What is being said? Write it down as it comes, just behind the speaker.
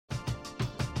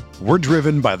We're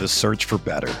driven by the search for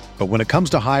better. But when it comes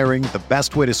to hiring, the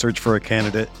best way to search for a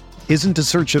candidate isn't to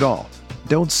search at all.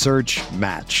 Don't search,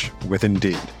 match with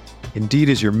Indeed. Indeed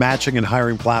is your matching and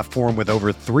hiring platform with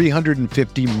over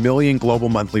 350 million global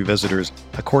monthly visitors,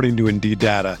 according to Indeed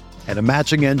data, and a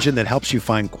matching engine that helps you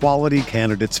find quality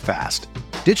candidates fast.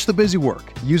 Ditch the busy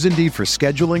work. Use Indeed for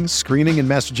scheduling, screening, and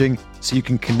messaging so you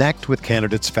can connect with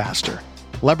candidates faster.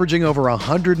 Leveraging over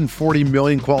 140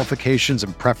 million qualifications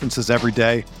and preferences every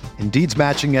day, Indeed's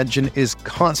matching engine is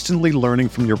constantly learning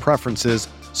from your preferences,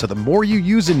 so the more you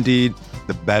use Indeed,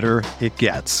 the better it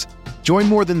gets. Join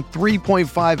more than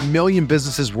 3.5 million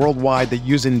businesses worldwide that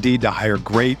use Indeed to hire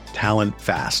great talent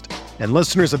fast. And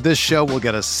listeners of this show will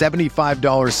get a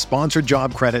 $75 sponsored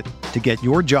job credit to get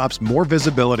your jobs more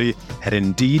visibility at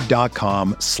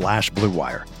Indeed.com/Blue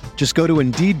Wire. Just go to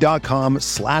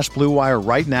Indeed.com/Blue Wire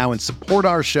right now and support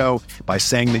our show by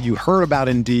saying that you heard about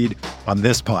Indeed on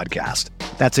this podcast.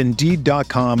 That's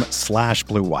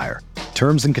Indeed.com/Blue Wire.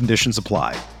 Terms and conditions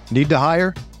apply. Need to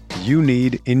hire? You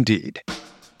need Indeed.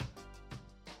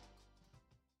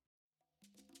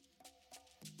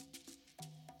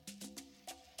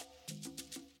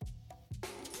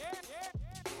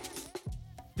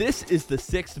 This is the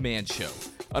Sixth Man Show,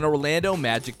 an Orlando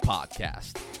Magic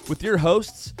podcast, with your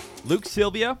hosts, Luke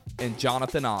Sylvia and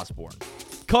Jonathan Osborne,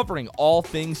 covering all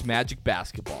things Magic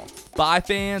basketball. By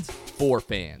fans, for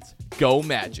fans. Go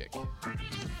Magic.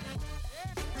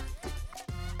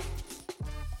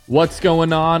 What's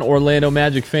going on, Orlando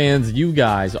Magic fans? You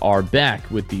guys are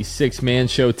back with the Sixth Man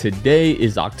Show. Today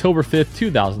is October 5th,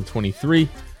 2023.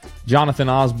 Jonathan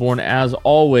Osborne, as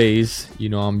always, you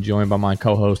know I'm joined by my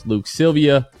co-host Luke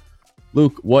Sylvia.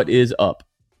 Luke, what is up?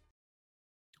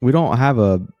 We don't have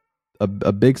a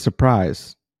big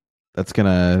surprise that's going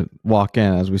to walk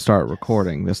in as we start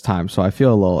recording this time, so I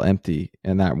feel a little empty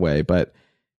in that way, but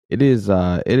it is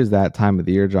that time of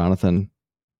the year, Jonathan,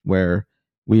 where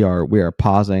we are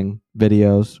pausing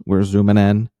videos, we're zooming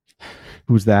in.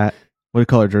 Who's that? What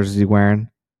color jersey is he wearing?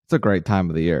 It's a great time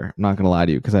of the year. I'm not going to lie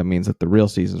to you, because that means that the real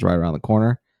season's right around the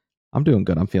corner. I'm doing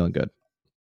good. I'm feeling good.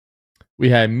 We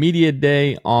had Media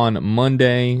Day on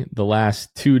Monday. The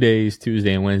last 2 days,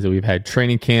 Tuesday and Wednesday, we've had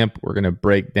training camp. We're going to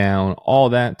break down all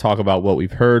that, talk about what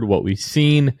we've heard, what we've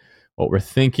seen, what we're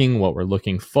thinking, what we're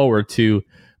looking forward to.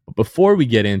 But before we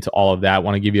get into all of that, I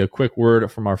want to give you a quick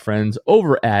word from our friends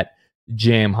over at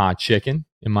Jam Hot Chicken.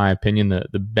 In my opinion,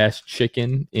 the best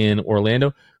chicken in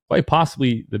Orlando. Quite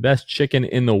possibly the best chicken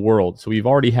in the world. So we've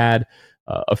already had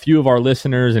a few of our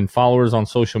listeners and followers on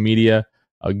social media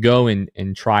go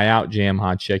and try out Jam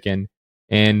Hot Chicken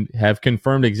and have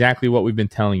confirmed exactly what we've been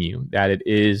telling you, that it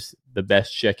is the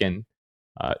best chicken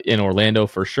in Orlando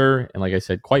for sure. And like I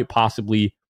said, quite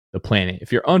possibly the planet.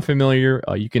 If you're unfamiliar,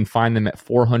 you can find them at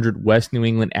 400 West New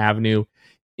England Avenue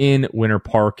in Winter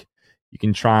Park. You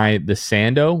can try the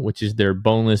Sando, which is their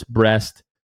boneless breast,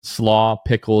 slaw,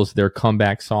 pickles, their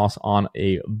comeback sauce on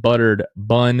a buttered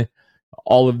bun.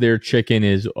 All of their chicken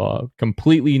is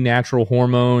completely natural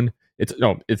hormone. It's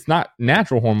not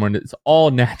natural hormone. It's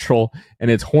all natural, and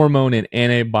it's hormone and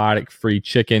antibiotic-free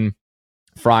chicken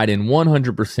fried in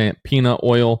 100% peanut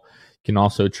oil. You can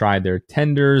also try their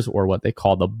tenders, or what they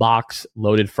call the box,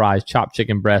 loaded fries, chopped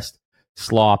chicken breast,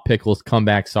 slaw, pickles,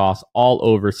 comeback sauce, all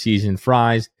over seasoned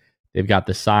fries. They've got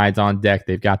the sides on deck.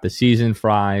 They've got the seasoned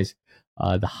fries,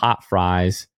 the hot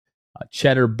fries,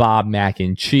 cheddar Bob mac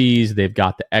and cheese. They've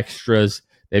got the extras.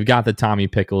 They've got the Tommy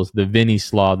pickles, the Vinny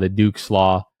slaw, the Duke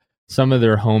slaw, some of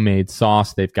their homemade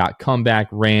sauce. They've got comeback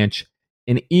ranch,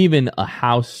 and even a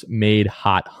house-made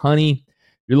hot honey.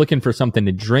 If you're looking for something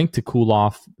to drink to cool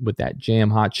off with that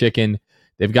Jam Hot Chicken,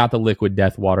 they've got the liquid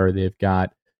death water. They've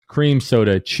got cream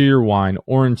soda, cheer wine,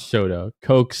 orange soda,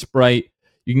 Coke, Sprite.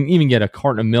 You can even get a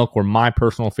carton of milk, or my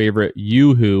personal favorite,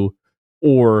 Yoo-Hoo,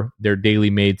 or their daily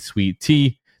made sweet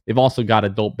tea. They've also got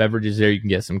adult beverages there. You can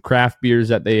get some craft beers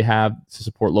that they have to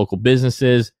support local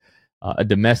businesses. A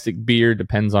domestic beer,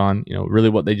 depends on really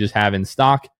what they just have in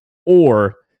stock.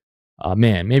 Or,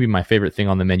 maybe my favorite thing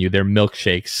on the menu, their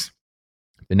milkshakes.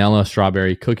 Vanilla,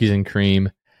 strawberry, cookies and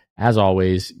cream. As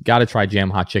always, got to try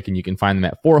Jam Hot Chicken. You can find them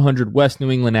at 400 West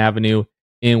New England Avenue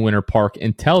in Winter Park,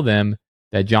 and tell them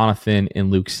that Jonathan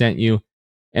and Luke sent you.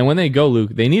 And when they go,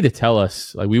 Luke, they need to tell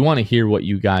us, we want to hear what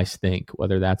you guys think,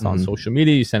 whether that's on social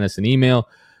media, you send us an email,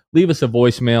 leave us a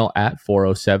voicemail at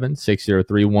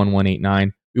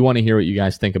 407-603-1189. We want to hear what you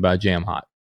guys think about Jam Hot.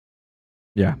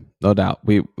 Yeah, no doubt.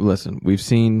 We've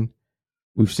seen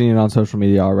it on social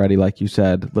media already. Like you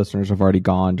said, listeners have already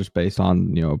gone just based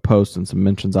on, posts and some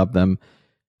mentions of them.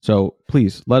 So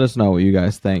please let us know what you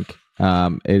guys think.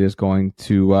 It is going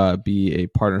to be a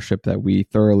partnership that we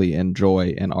thoroughly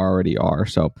enjoy and already are.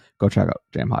 So go check out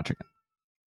Jam Hot Chicken.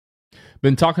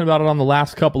 Been talking about it on the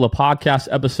last couple of podcast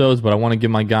episodes, but I want to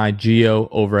give my guy Gio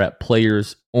over at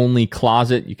Players Only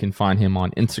Closet. You can find him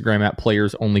on Instagram at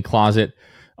Players Only Closet.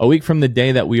 A week from the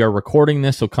day that we are recording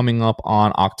this, so coming up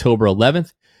on October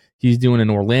 11th, he's doing an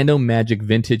Orlando Magic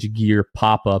vintage gear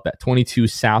pop-up at 22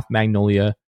 South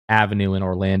Magnolia Avenue in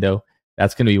Orlando.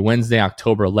 That's going to be Wednesday,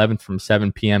 October 11th from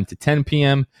 7 p.m. to 10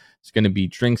 p.m. It's going to be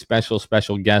drink special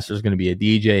guests. There's going to be a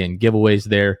DJ and giveaways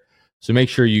there. So make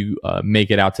sure you make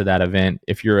it out to that event.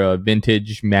 If you're a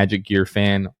vintage Magic gear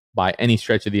fan by any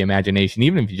stretch of the imagination,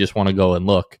 even if you just want to go and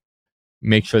look,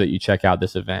 make sure that you check out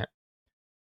this event.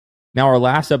 Now, our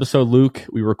last episode, Luke,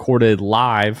 we recorded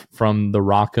live from the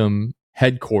Rockham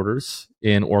headquarters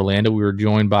in Orlando. We were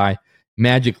joined by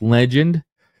Magic legend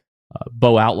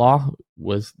Bo Outlaw.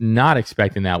 Was not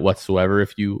expecting that whatsoever.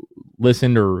 If you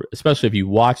listened, or especially if you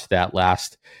watched that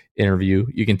last interview,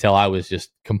 you can tell I was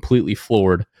just completely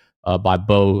floored by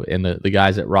Bo and the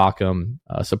guys at Rockham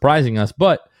surprising us.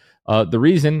 But the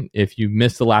reason, if you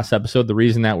missed the last episode, the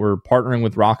reason that we're partnering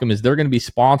with Rockham is they're going to be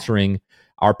sponsoring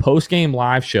our post-game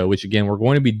live show, which again, we're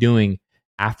going to be doing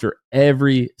after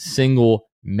every single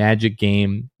Magic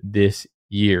game this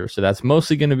year. So that's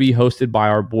mostly going to be hosted by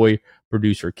our boy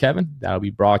producer Kevin. That'll be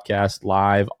broadcast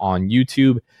live on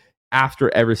YouTube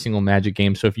after every single Magic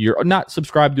game. So if you're not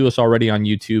subscribed to us already on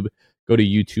YouTube, go to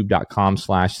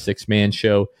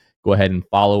youtube.com/sixmanshow. Go ahead and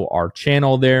follow our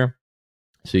channel there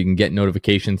so you can get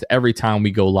notifications every time we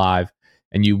go live,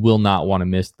 and you will not want to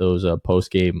miss those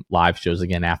post-game live shows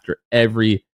again after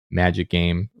every Magic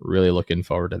game. Really looking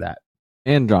forward to that.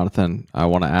 And Jonathan, I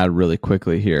want to add really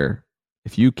quickly here.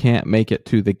 If you can't make it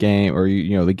to the game, or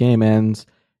you know the game ends,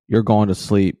 you're going to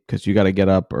sleep because you got to get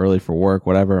up early for work,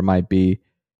 whatever it might be.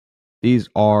 These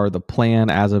are the plan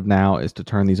as of now is to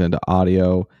turn these into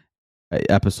audio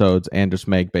episodes and just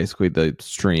make basically the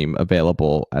stream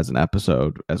available as an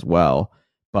episode as well.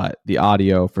 But the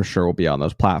audio for sure will be on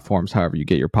those platforms. However you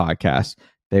get your podcasts,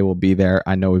 they will be there.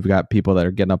 I know we've got people that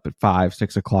are getting up at 5,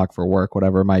 6 o'clock for work,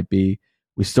 whatever it might be.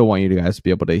 We still want you guys to be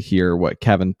able to hear what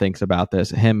Kevin thinks about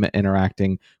this, him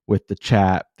interacting with the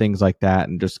chat, things like that,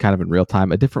 and just kind of in real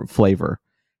time, a different flavor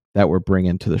that we're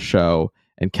bringing to the show.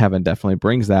 And Kevin definitely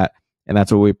brings that. And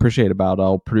that's what we appreciate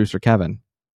about producer Kevin.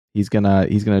 He's gonna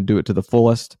do it to the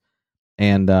fullest,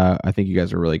 and I think you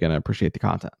guys are really gonna appreciate the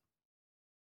content.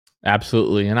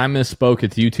 Absolutely, and I misspoke.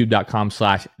 It's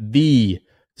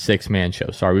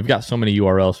youtube.com/the6manshow. Sorry, we've got so many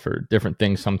URLs for different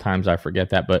things. Sometimes I forget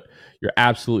that, but you're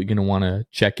absolutely going to want to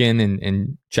check in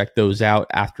and check those out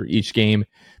after each game.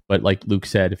 But like Luke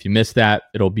said, if you missed that,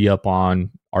 it'll be up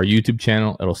on our YouTube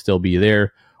channel. It'll still be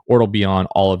there, or it'll be on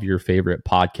all of your favorite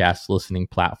podcast listening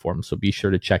platforms. So be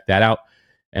sure to check that out.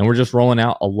 And we're just rolling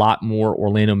out a lot more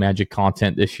Orlando Magic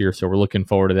content this year. So we're looking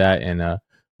forward to that. And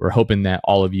we're hoping that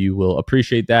all of you will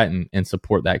appreciate that and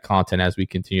support that content as we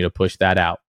continue to push that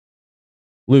out.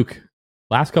 Luke,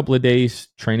 last couple of days,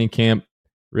 training camp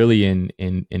really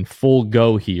in full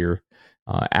go here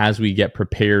as we get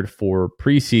prepared for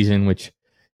preseason, which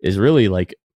is really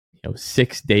like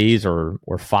 6 days or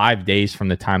 5 days from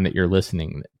the time that you're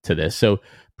listening to this. So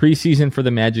preseason for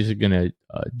the Magic is going to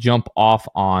jump off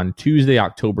on Tuesday,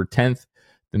 October 10th.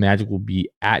 The Magic will be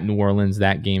at New Orleans.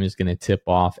 That game is going to tip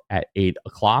off at 8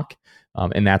 o'clock,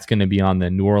 and that's going to be on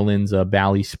the New Orleans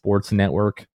Bally Sports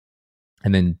Network.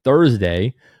 And then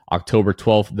Thursday, October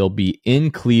 12th, they'll be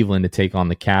in Cleveland to take on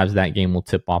the Cavs. That game will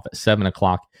tip off at 7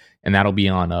 o'clock, and that'll be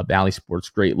on Bally Sports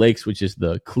Great Lakes, which is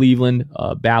the Cleveland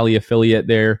Bally affiliate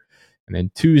there. And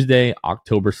then Tuesday,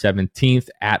 October 17th,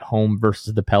 at home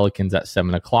versus the Pelicans at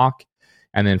 7 o'clock.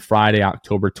 And then Friday,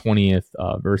 October 20th,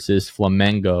 versus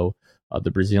Flamengo,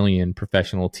 the Brazilian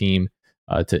professional team,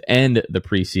 to end the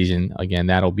preseason. Again,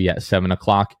 that'll be at 7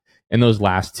 o'clock. And those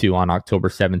last two on October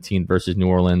 17th versus New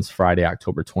Orleans, Friday,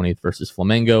 October 20th versus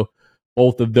Flamengo.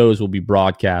 Both of those will be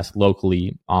broadcast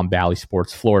locally on Bally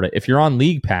Sports Florida. If you're on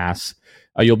League Pass,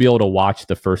 you'll be able to watch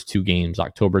the first two games,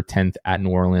 October 10th at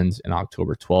New Orleans and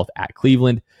October 12th at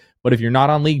Cleveland. But if you're not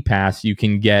on League Pass, you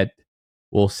can get,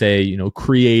 we'll say,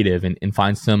 creative and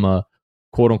find some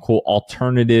quote-unquote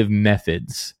alternative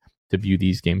methods to view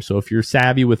these games. So if you're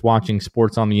savvy with watching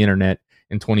sports on the internet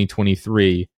in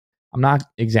 2023, I'm not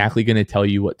exactly going to tell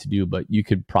you what to do, but you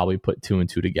could probably put two and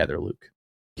two together, Luke.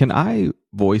 Can I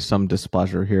voice some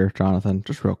displeasure here, Jonathan?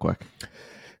 Just real quick.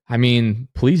 I mean,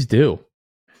 please do.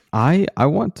 I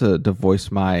want to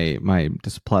voice my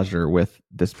displeasure with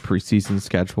this preseason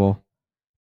schedule,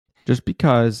 just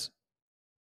because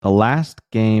the last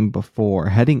game before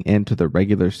heading into the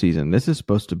regular season. This is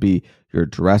supposed to be your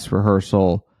dress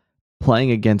rehearsal,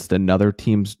 playing against another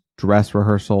team's dress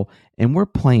rehearsal, and we're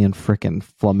playing freaking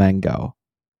Flamengo.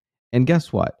 And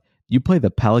guess what? You play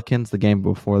the Pelicans the game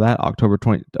before that, October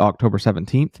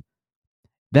 17th.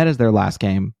 That is their last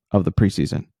game of the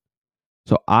preseason.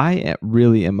 So I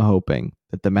really am hoping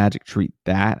that the Magic treat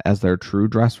that as their true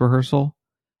dress rehearsal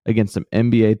against some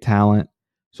NBA talent.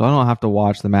 So I don't have to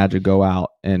watch the Magic go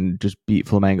out and just beat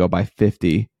Flamengo by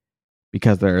 50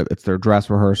 because it's their dress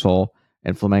rehearsal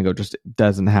and Flamengo just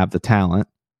doesn't have the talent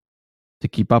to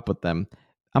keep up with them.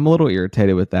 I'm a little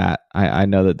irritated with that. I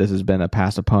know that this has been a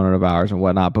past opponent of ours and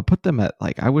whatnot, but put them at,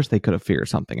 I wish they could have figured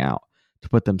something out to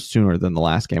put them sooner than the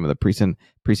last game of the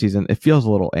preseason. It feels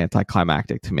a little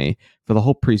anticlimactic to me for the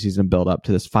whole preseason build up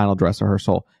to this final dress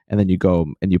rehearsal, and then you go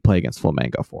and you play against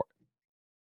Flamengo for it.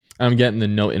 I'm getting the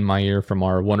note in my ear from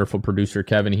our wonderful producer,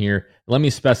 Kevin, here. Let me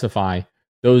specify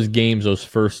those games, those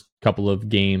first couple of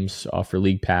games for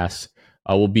League Pass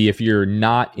will be if you're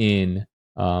not in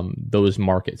those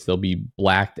markets. They'll be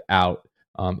blacked out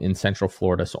in Central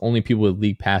Florida. So only people with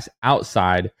League Pass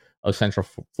outside of Central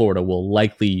Florida will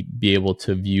likely be able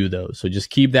to view those. So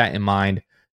just keep that in mind.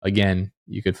 Again,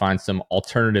 you could find some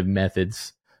alternative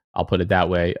methods, I'll put it that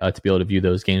way, to be able to view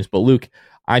those games. But Luke,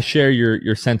 I share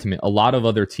your sentiment. A lot of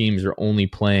other teams are only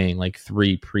playing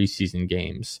 3 preseason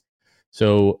games.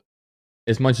 So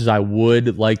as much as I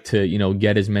would like to,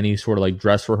 get as many sort of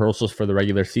dress rehearsals for the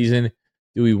regular season,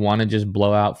 do we want to just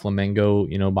blow out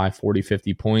Flamengo, by 40,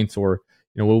 50 points? Or,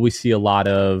 will we see a lot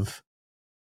of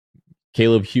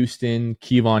Caleb Houston,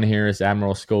 Kevon Harris,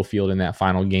 Admiral Schofield in that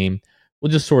final game?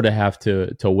 We'll just sort of have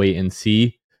to wait and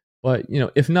see. But,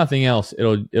 if nothing else,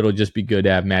 it'll just be good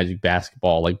to have Magic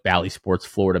basketball, like Bally Sports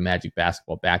Florida Magic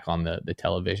basketball, back on the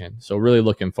television. So really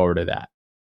looking forward to that.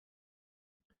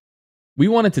 We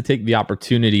wanted to take the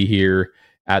opportunity here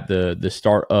at the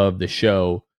start of the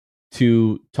show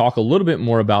to talk a little bit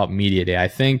more about Media Day. I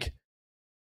think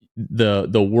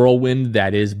the whirlwind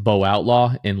that is Bo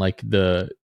Outlaw and the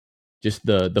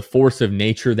force of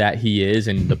nature that he is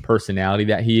and the personality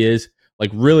that he is,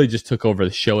 really just took over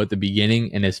the show at the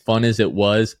beginning. And as fun as it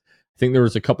was, I think there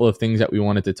was a couple of things that we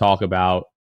wanted to talk about,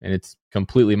 and it's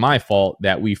completely my fault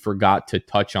that we forgot to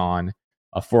touch on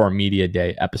for our Media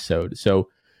Day episode. So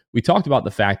we talked about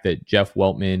the fact that Jeff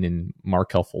Weltman and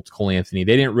Markelle Fultz, Cole Anthony,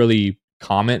 they didn't really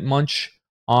comment much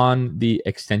on the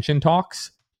extension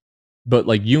talks, but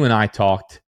you and I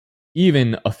talked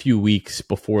even a few weeks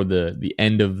before the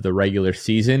end of the regular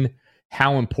season,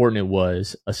 how important it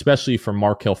was, especially for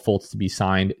Markelle Fultz to be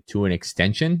signed to an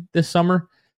extension this summer.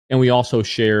 And we also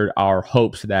shared our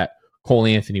hopes that Cole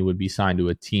Anthony would be signed to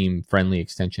a team-friendly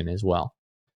extension as well.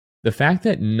 The fact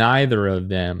that neither of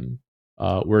them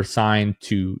were signed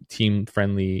to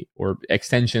team-friendly or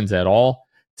extensions at all,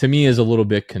 to me, is a little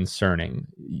bit concerning.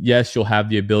 Yes, you'll have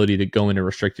the ability to go into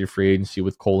restricted free agency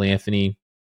with Cole Anthony,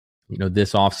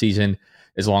 this offseason,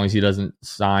 as long as he doesn't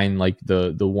sign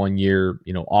the 1 year,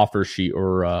 offer sheet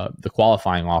or the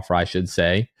qualifying offer, I should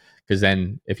say. Because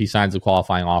then if he signs the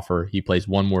qualifying offer, he plays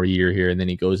 1 more year here and then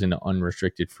he goes into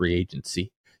unrestricted free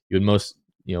agency.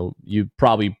 You'd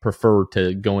probably prefer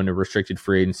to go into restricted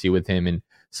free agency with him and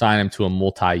sign him to a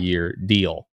multi-year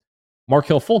deal.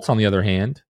 Markelle Fultz, on the other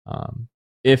hand,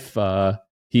 if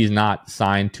he's not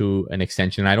signed to an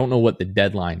extension, I don't know what the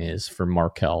deadline is for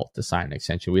Markelle to sign an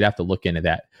extension. We'd have to look into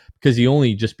that because he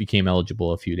only just became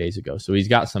eligible a few days ago. So he's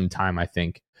got some time, I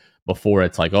think, before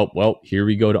it's here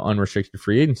we go to unrestricted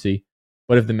free agency.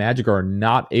 But if the Magic are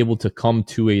not able to come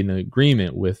to an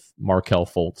agreement with Markelle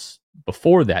Fultz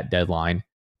before that deadline,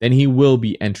 then he will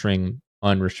be entering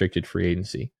unrestricted free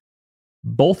agency.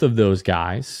 Both of those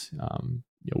guys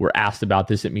were asked about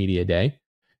this at Media Day,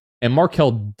 and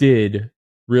Markelle did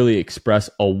really express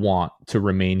a want to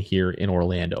remain here in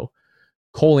Orlando.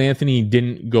 Cole Anthony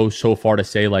didn't go so far to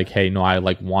say hey, no, I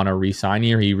want to re-sign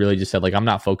here. He really just said I'm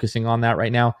not focusing on that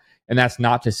right now. And that's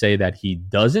not to say that he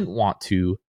doesn't want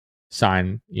to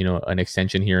sign, an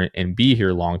extension here and be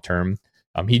here long-term.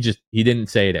 He didn't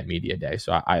say it at Media Day.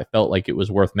 So I felt like it was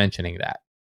worth mentioning that.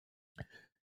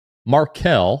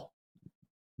 Markelle,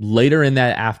 later in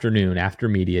that afternoon after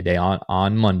Media Day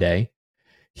on Monday,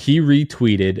 he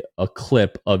retweeted a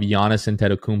clip of Giannis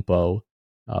Antetokounmpo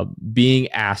being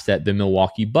asked at the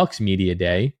Milwaukee Bucks Media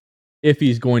Day if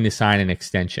he's going to sign an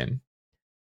extension.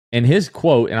 And his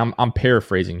quote, and I'm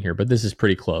paraphrasing here, but this is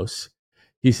pretty close.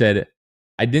 He said,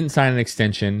 I didn't sign an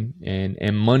extension and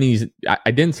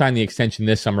I didn't sign the extension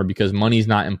this summer because money's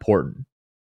not important.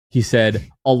 He said,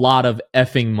 a lot of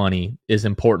effing money is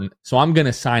important, so I'm going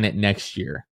to sign it next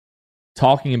year.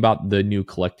 talking about the new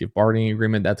collective bargaining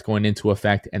agreement that's going into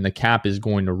effect, and the cap is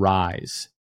going to rise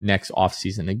next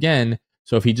offseason again.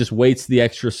 So if he just waits the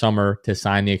extra summer to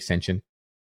sign the extension,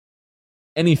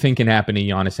 anything can happen to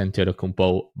Giannis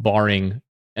Antetokounmpo, barring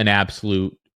an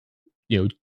absolute,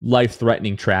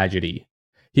 life-threatening tragedy.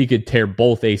 He could tear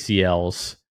both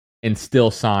ACLs and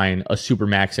still sign a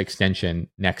supermax extension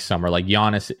next summer. Like,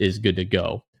 Giannis is good to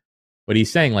go. But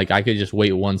he's saying, like, I could just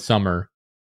wait one summer,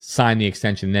 sign the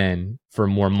extension then for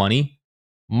more money.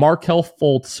 Markelle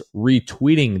Fultz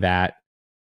retweeting that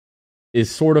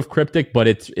is sort of cryptic, but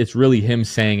it's really him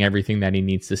saying everything that he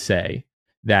needs to say,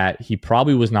 that he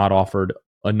probably was not offered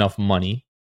enough money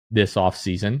this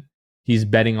offseason. He's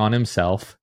betting on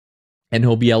himself, and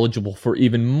he'll be eligible for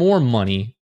even more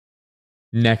money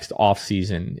next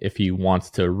offseason if he wants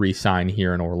to re-sign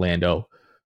here in Orlando.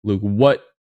 Luke, what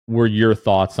were your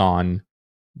thoughts on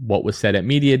what was said at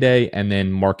Media Day, and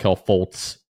then Markelle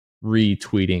Fultz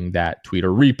retweeting that tweet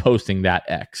or reposting that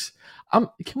X? Can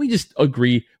we just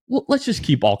agree? Well, let's just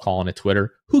keep all calling it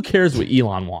Twitter. Who cares what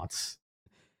Elon wants?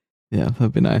 Yeah,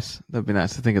 that'd be nice. That'd be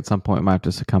nice. I think at some point we might have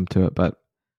to succumb to it, but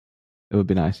it would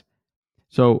be nice.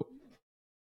 So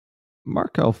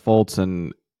Markelle Fultz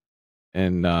and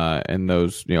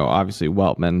those, obviously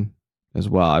Weltman as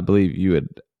well. I believe you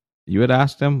had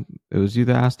asked him. It was you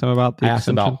that asked him about the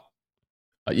extension?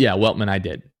 Weltman. I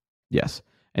did. Yes,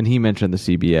 and he mentioned the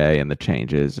CBA and the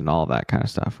changes and all that kind of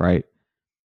stuff, right?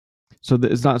 So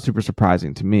it's not super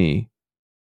surprising to me.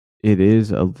 It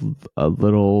is a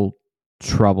little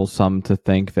troublesome to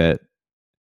think that,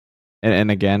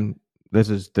 and again, this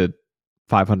is the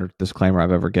 500th disclaimer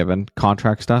I've ever given.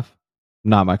 Contract stuff,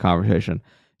 not my conversation.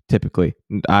 Typically,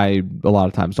 a lot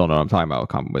of times don't know what I'm talking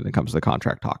about when it comes to the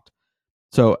contract talk.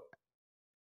 So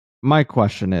my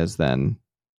question is then,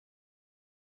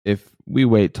 if we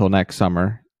wait till next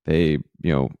summer, they,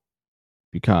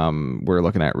 we're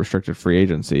looking at restricted free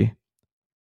agency,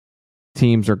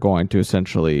 teams are going to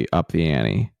essentially up the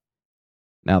ante.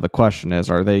 Now the question is,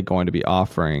 are they going to be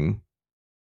offering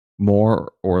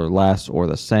more or less or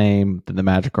the same than the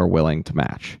Magic are willing to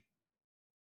match?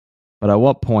 But at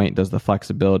what point does the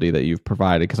flexibility that you've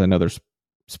provided, because I know there's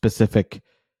specific,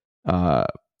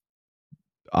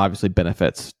 obviously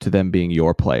benefits to them being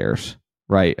your players,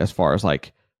 right? As far as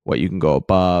like what you can go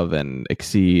above and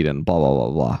exceed and blah, blah, blah,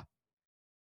 blah.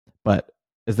 But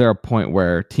is there a point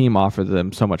where team offers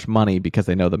them so much money because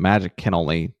they know the Magic can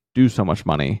only do so much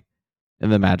money,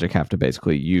 and the Magic have to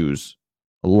basically use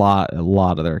a lot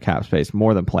of their cap space,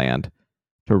 more than planned,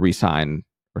 to re-sign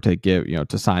or to give,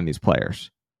 to sign these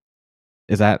players?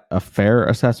 Is that a fair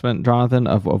assessment, Jonathan,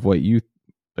 of what you,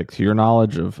 like, to your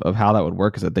knowledge of how that would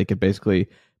work? Is that they could basically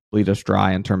bleed us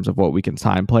dry in terms of what we can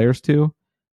sign players to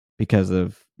because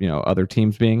of, other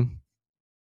teams being?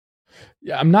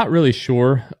 Yeah, I'm not really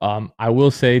sure. I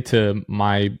will say, to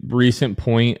my recent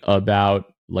point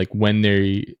about like when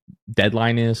their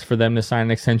deadline is for them to sign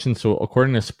an extension. So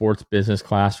according to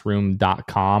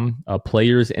sportsbusinessclassroom.com,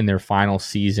 players in their final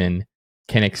season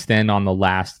can extend on the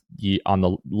last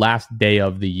day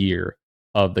of the year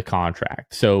of the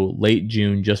contract. So late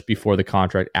June, just before the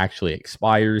contract actually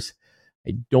expires.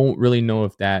 I don't really know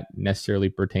if that necessarily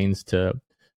pertains to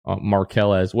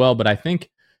Markelle as well, but I think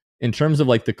in terms of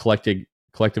like the collective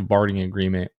bargaining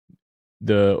agreement,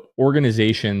 the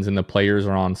organizations and the players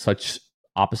are on such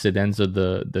opposite ends of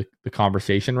the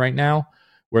conversation right now,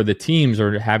 where the teams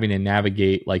are having to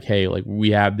navigate like, hey, like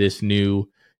we have this new,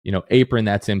 apron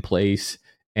that's in place,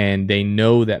 and they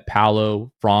know that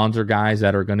Paolo, Franz are guys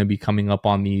that are going to be coming up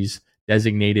on these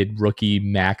designated rookie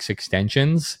max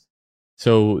extensions.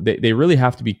 So they really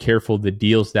have to be careful of the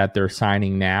deals that they're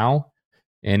signing now.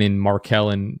 And in Markelle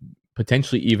and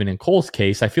potentially even in Cole's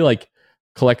case, I feel like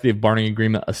collective bargaining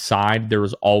agreement aside, there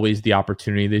was always the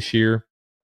opportunity this year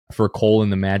for Cole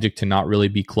and the Magic to not really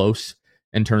be close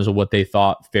in terms of what they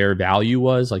thought fair value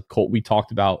was. Like Cole, we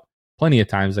talked about plenty of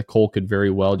times that Cole could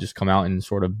very well just come out and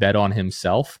sort of bet on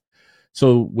himself.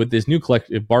 So with this new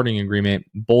collective bargaining agreement,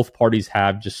 both parties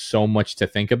have just so much to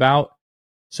think about.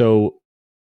 So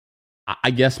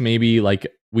I guess maybe like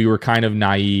we were kind of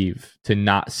naive to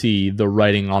not see the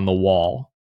writing on the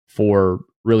wall for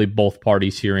really both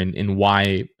parties here in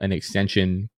why an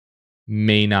extension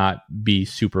may not be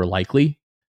super likely.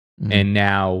 Mm-hmm. And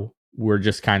now we're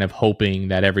just kind of hoping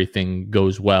that everything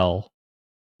goes well.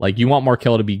 Like, you want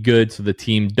Markelle to be good, so the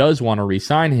team does want to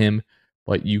re-sign him,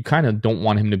 but you kind of don't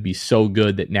want him to be so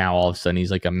good that now all of a sudden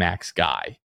he's like a max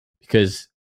guy, because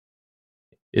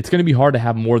it's going to be hard to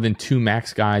have more than 2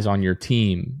 max guys on your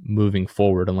team moving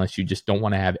forward unless you just don't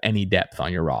want to have any depth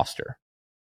on your roster.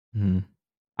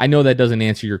 I know that doesn't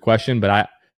answer your question, but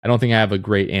I don't think I have a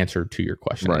great answer to your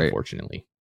question, Right. unfortunately.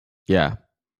 Yeah.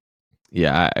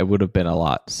 Yeah, it would have been a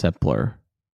lot simpler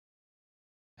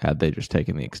had they just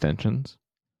taken the extensions.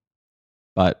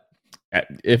 But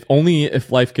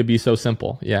If life could be so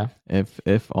simple. Yeah.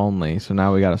 if only. So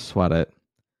now we got to sweat it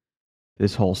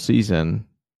this whole season.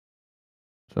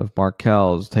 So if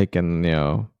Markel's taking,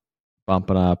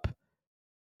 bumping up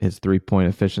his 3-point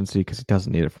efficiency because he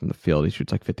doesn't need it from the field. He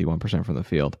shoots like 51% from the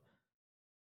field.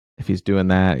 If he's doing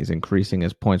that, he's increasing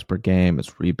his points per game,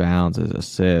 his rebounds, his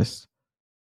assists.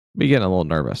 I'll be getting a little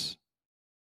nervous.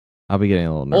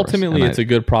 Ultimately, it's a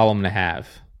good problem to have.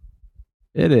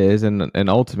 It is, and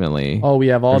ultimately... Oh, we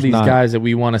have all these guys that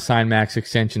we want to sign max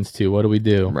extensions to. What do we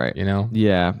do? Right.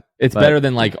 Yeah. It's better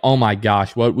than like, oh my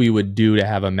gosh, what we would do to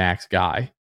have a max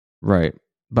guy. Right.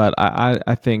 But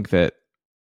I think that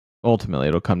ultimately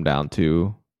it'll come down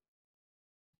to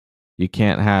you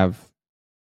can't have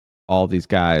all these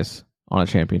guys on a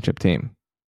championship team.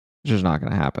 It's just not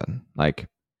going to happen. Like,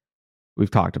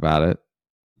 we've talked about it.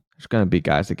 There's going to be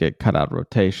guys that get cut out of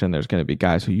rotation. There's going to be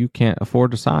guys who you can't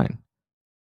afford to sign.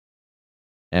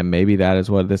 And maybe that is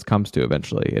what this comes to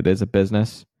eventually. It is a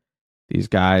business. These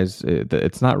guys,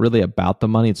 it's not really about the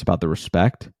money. It's about the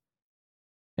respect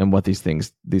and what these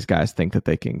guys think that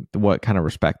they can, what kind of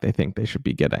respect they think they should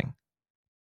be getting.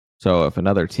 So if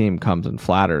another team comes and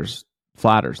flatters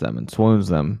them and swoons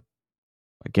them,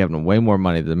 like giving them way more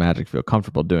money than the Magic feel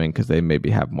comfortable doing because they maybe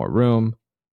have more room,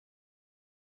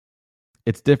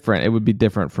 it's different. It would be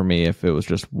different for me if it was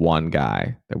just one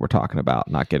guy that we're talking about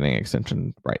not getting an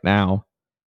extension right now.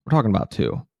 We're talking about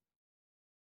two.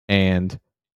 And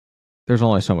there's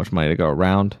only so much money to go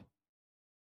around.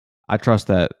 I trust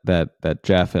that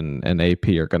Jeff and AP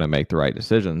are going to make the right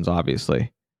decisions,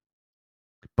 obviously.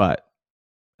 But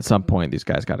at some point, these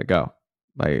guys got to go.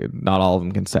 Like, not all of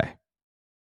them can stay.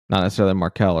 Not necessarily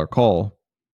Markel or Cole,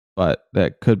 but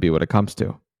that could be what it comes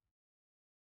to.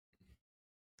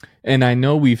 And I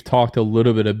know we've talked a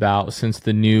little bit about, since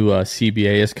the new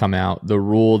CBA has come out, the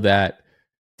rule that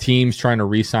teams trying to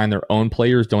re-sign their own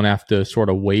players don't have to sort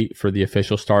of wait for the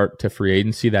official start to free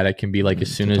agency, that it can be like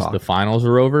as soon as the finals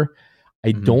are over.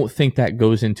 I don't think that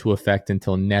goes into effect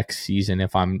until next season,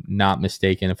 if I'm not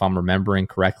mistaken, if I'm remembering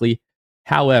correctly.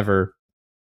 However,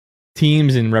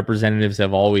 teams and representatives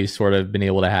have always sort of been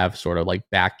able to have sort of like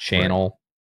back channel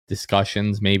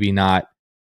discussions, maybe not,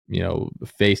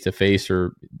 face to face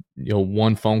or,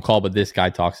 one phone call, but this guy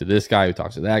talks to this guy who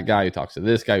talks to that guy who talks to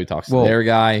this guy who talks to their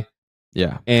guy.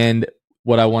 Yeah. And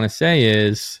what I want to say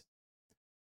is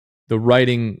the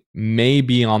writing may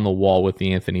be on the wall with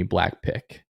the Anthony Black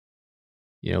pick.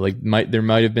 There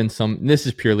might have been some, this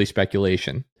is purely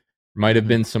speculation, might have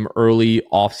been some early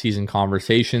offseason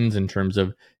conversations in terms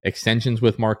of extensions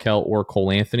with Markel or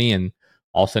Cole Anthony. And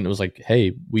all of a sudden it was like,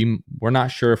 hey, we're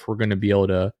not sure if we're going to be able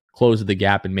to close the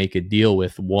gap and make a deal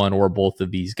with one or both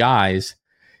of these guys.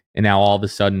 And now all of a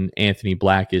sudden, Anthony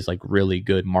Black is like really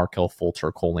good Markel Fultz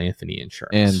or Cole Anthony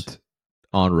insurance. And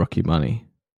on rookie money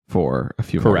for a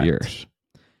few more years.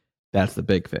 That's the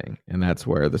big thing. And that's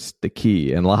where the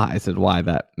key and lies and why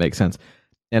that makes sense.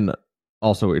 And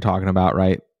also what you're talking about,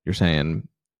 right? You're saying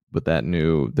with the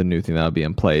new thing that'll be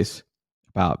in place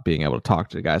about being able to talk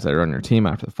to the guys that are on your team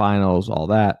after the finals, all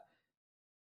that.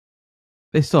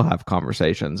 They still have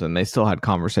conversations, and they still had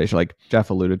conversation. Like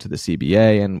Jeff alluded to the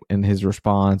CBA and in his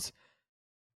response.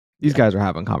 These guys are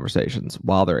having conversations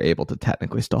while they're able to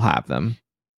technically still have them.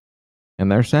 And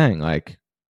they're saying, like,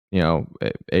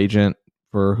 agent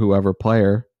for whoever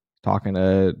player talking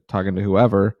to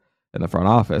whoever in the front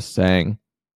office saying,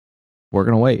 we're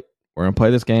going to wait. We're going to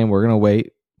play this game. We're going to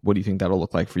wait. What do you think that'll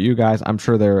look like for you guys? I'm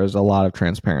sure there is a lot of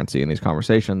transparency in these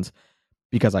conversations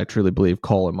because I truly believe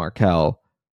Cole and Markel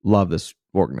love this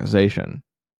organization.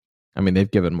 I mean,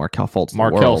 they've given Markel Fultz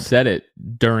Markel said it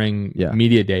during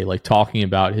media day, like talking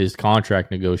about his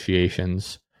contract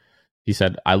negotiations. He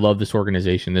said, I love this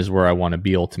organization. This is where I want to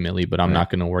be ultimately, but I'm not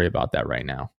going to worry about that right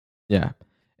now. Yeah.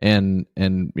 And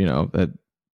that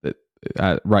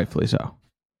rightfully so.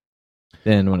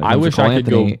 Then when it comes to Cole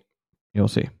Anthony, you'll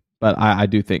see. But I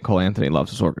do think Cole Anthony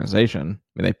loves this organization.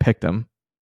 I mean, they picked him,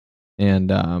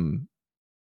 and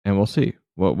we'll see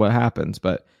what happens.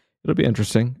 But it'll be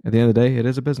interesting. At the end of the day, it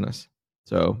is a business.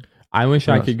 So I wish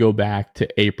I could go back to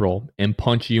April and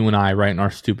punch you and I right in our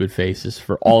stupid faces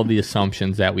for all the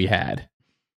assumptions that we had.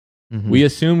 Mm-hmm. We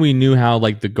assumed we knew how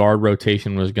like the guard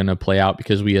rotation was going to play out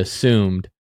because we assumed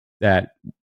that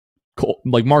Cole,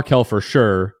 like Markel for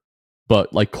sure,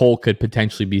 but like Cole could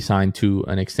potentially be signed to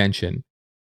an extension.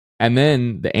 And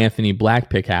then the Anthony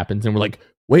Black pick happens and we're like,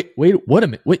 wait, what a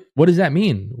minute. Wait, what does that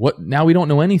mean? What now we don't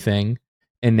know anything.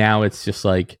 And now it's just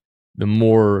like, the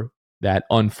more that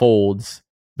unfolds,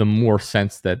 the more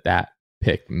sense that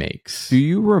pick makes. Do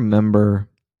you remember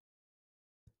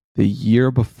the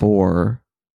year before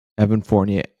Evan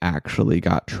Fournier actually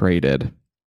got traded?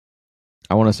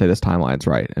 I want to say this timeline's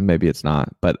right, and maybe it's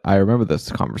not, but I remember this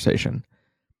conversation.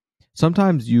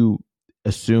 Sometimes you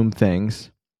assume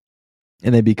things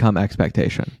and they become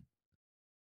expectation.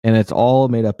 And it's all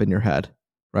made up in your head,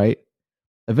 right?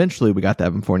 Eventually, we got the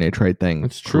Evan Fournier trade thing.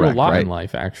 It's true correct, a lot right? in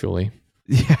life, actually.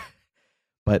 Yeah.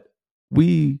 But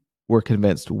we were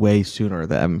convinced way sooner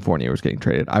that Evan Fournier was getting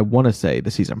traded. I want to say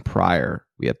the season prior,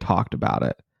 we had talked about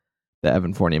it, that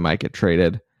Evan Fournier might get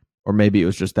traded. Or maybe it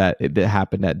was just that it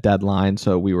happened at deadline,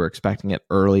 so we were expecting it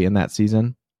early in that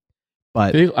season.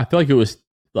 But I feel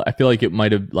like it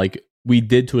might have, like, we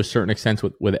did to a certain extent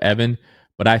with Evan,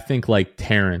 but I think like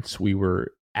Terrence, we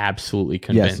were absolutely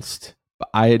convinced. Yes.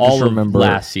 I just all remember of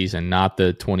last season, not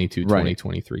the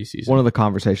 22-23 season. One of the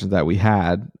conversations that we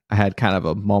had, I had kind of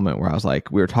a moment where I was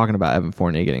like, we were talking about Evan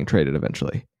Fournier getting traded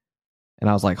eventually. And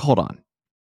I was like, hold on.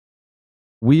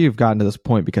 We have gotten to this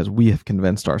point because we have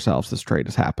convinced ourselves this trade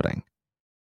is happening.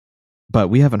 But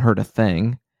we haven't heard a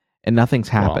thing and nothing's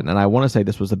happened. And I want to say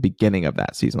this was the beginning of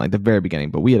that season, like the very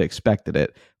beginning, but we had expected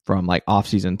it from like off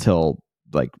season till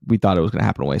like we thought it was going to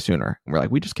happen way sooner. And we're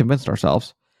like, we just convinced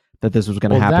ourselves that this was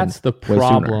going to happen. That's the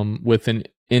problem with an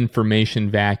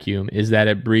information vacuum, is that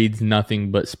it breeds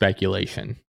nothing but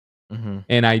speculation. Mm-hmm.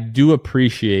 And I do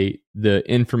appreciate the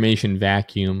information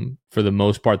vacuum for the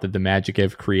most part that the Magic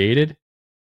have created.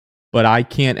 But I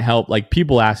can't help, like,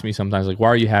 people ask me sometimes, like, why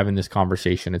are you having this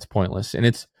conversation? It's pointless. And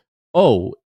it's,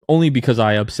 only because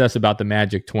I obsess about the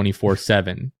Magic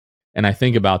 24/7 and I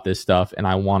think about this stuff and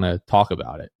I want to talk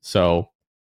about it. So,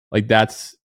 like,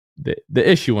 that's the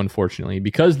issue, unfortunately,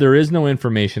 because there is no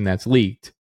information that's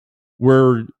leaked.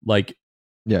 We're like,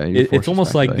 it's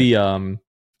almost like the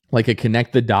like a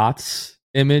connect the dots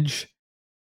image.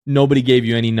 Nobody gave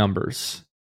you any numbers,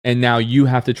 and now you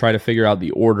have to try to figure out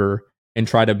the order and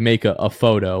try to make a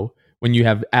photo when you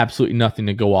have absolutely nothing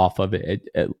to go off of it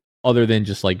other than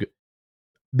just like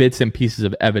bits and pieces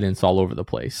of evidence all over the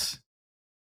place.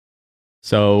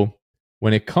 So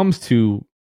when it comes to,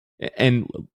 and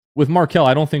with Markelle,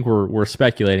 I don't think we're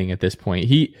speculating at this point.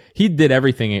 He did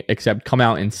everything except come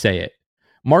out and say it.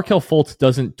 Markelle Fultz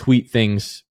doesn't tweet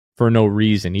things for no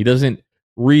reason. He doesn't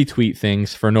retweet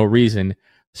things for no reason,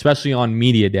 especially on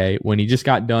media day when he just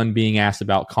got done being asked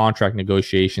about contract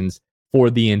negotiations for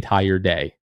the entire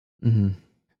day. Mm-hmm.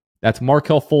 That's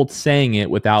Markelle Fultz saying it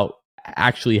without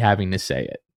actually having to say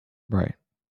it. Right.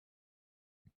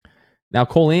 Now,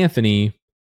 Cole Anthony,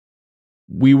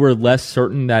 we were less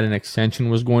certain that an extension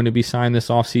was going to be signed this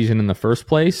offseason in the first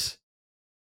place.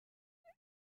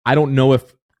 I don't know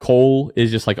if Cole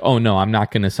is just like, oh no, I'm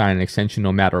not going to sign an extension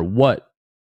no matter what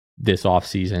this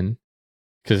offseason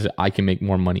because I can make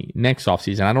more money next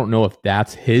offseason. I don't know if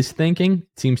that's his thinking.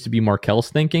 It seems to be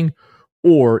Markelle's thinking,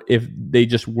 or if they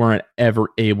just weren't ever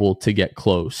able to get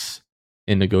close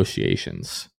in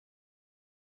negotiations.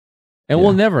 And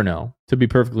we'll never know, to be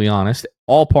perfectly honest.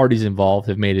 All parties involved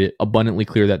have made it abundantly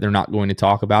clear that they're not going to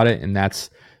talk about it, and that's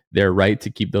their right to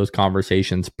keep those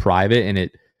conversations private, and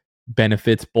it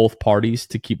benefits both parties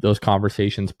to keep those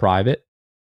conversations private.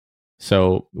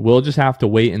 So we'll just have to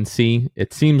wait and see.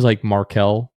 It seems like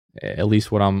Markelle, at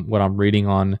least what I'm reading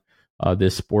on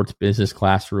this Sports Business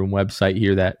Classroom website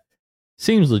here, that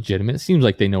seems legitimate. It seems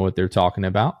like they know what they're talking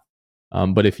about.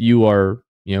 But if you are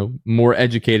more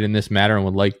educated in this matter and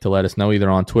would like to let us know either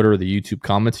on Twitter or the YouTube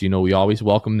comments, we always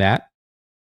welcome that.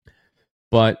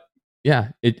 But yeah,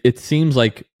 it seems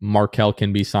like Markelle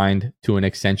can be signed to an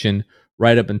extension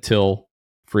right up until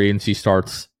free agency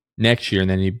starts next year, and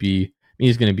then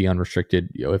he's going to be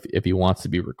unrestricted, if he wants to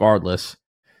be, regardless.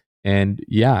 And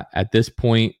yeah, at this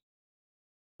point,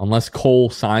 unless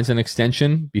Cole signs an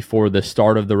extension before the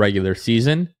start of the regular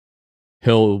season,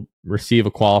 he'll receive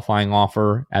a qualifying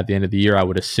offer at the end of the year, I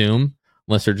would assume,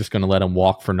 unless they're just going to let him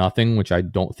walk for nothing, which I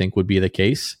don't think would be the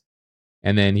case.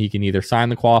 And then he can either sign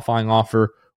the qualifying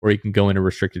offer or he can go into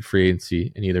restricted free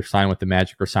agency and either sign with the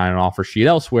Magic or sign an offer sheet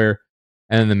elsewhere.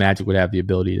 And then the Magic would have the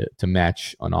ability to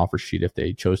match an offer sheet if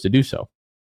they chose to do so.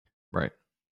 Right.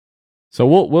 So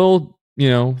we'll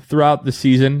throughout the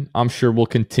season, I'm sure we'll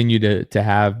continue to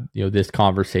have this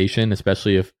conversation,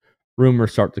 especially if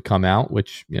rumors start to come out,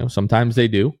 which sometimes they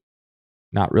do.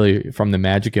 Not really from the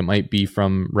Magic. It might be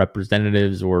from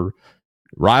representatives or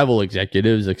rival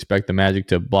executives expect the Magic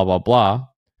to blah, blah, blah.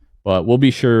 But we'll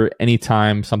be sure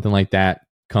anytime something like that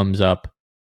comes up,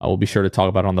 we'll be sure to talk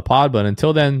about it on the pod. But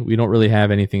until then, we don't really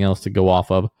have anything else to go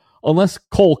off of unless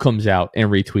Cole comes out and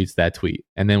retweets that tweet.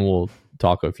 And then we'll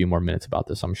talk a few more minutes about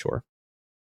this, I'm sure.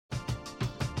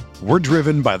 We're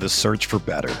driven by the search for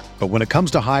better. But when it comes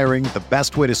to hiring, the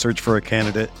best way to search for a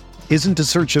candidate isn't to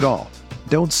search at all.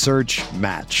 Don't search,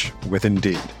 match with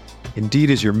Indeed.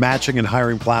 Indeed is your matching and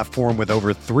hiring platform with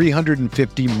over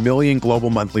 350 million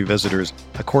global monthly visitors,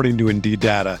 according to Indeed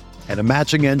data, and a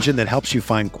matching engine that helps you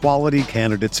find quality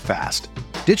candidates fast.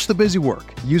 Ditch the busy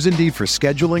work. Use Indeed for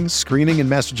scheduling, screening, and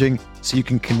messaging so you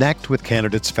can connect with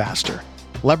candidates faster.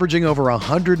 Leveraging over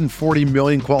 140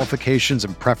 million qualifications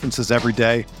and preferences every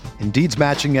day, Indeed's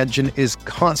matching engine is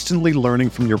constantly learning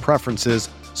from your preferences,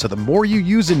 so the more you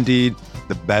use Indeed,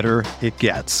 the better it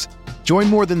gets. Join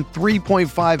more than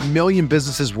 3.5 million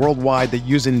businesses worldwide that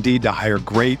use Indeed to hire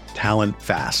great talent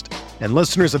fast. And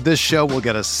listeners of this show will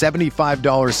get a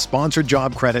 $75 sponsored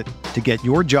job credit to get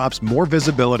your jobs more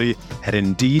visibility at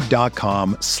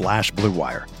Indeed.com/Blue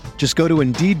Wire. Just go to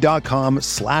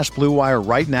Indeed.com/Blue Wire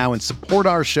right now and support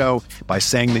our show by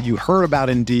saying that you heard about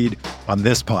Indeed on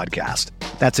this podcast.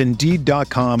 That's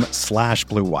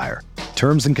Indeed.com/Blue Wire.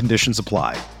 Terms and conditions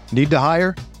apply. Need to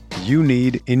hire? You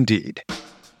need Indeed.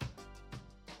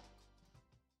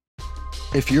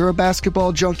 If you're a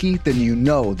basketball junkie, then you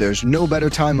know there's no better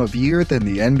time of year than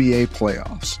the NBA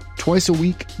playoffs. Twice a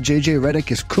week, JJ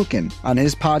Redick is cooking on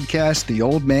his podcast, The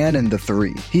Old Man and the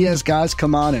Three. He has guys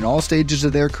come on in all stages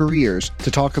of their careers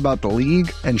to talk about the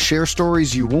league and share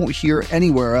stories you won't hear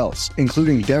anywhere else,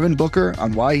 including Devin Booker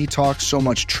on why he talks so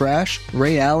much trash,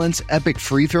 Ray Allen's epic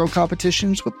free throw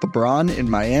competitions with LeBron in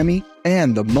Miami,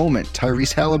 and the moment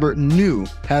Tyrese Halliburton knew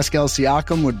Pascal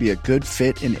Siakam would be a good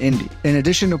fit in Indy. In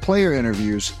addition to player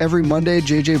interviews, every Monday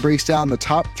JJ breaks down the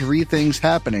top 3 things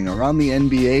happening around the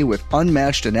NBA with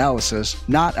unmatched analysis,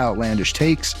 not outlandish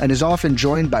takes, and is often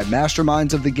joined by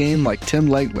masterminds of the game like Tim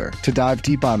Legler to dive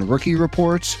deep on rookie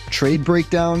reports, trade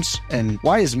breakdowns, and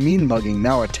why is mean mugging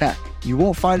now a tech? You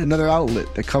won't find another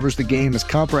outlet that covers the game as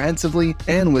comprehensively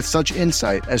and with such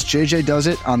insight as JJ does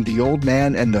it on The Old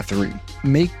Man and the Three.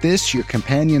 Make this your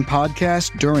companion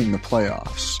podcast during the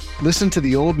playoffs. Listen to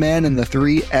The Old Man and the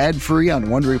Three ad-free on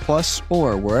Wondery Plus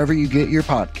or wherever you get your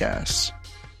podcasts.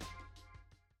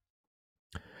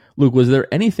 Luke, was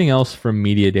there anything else from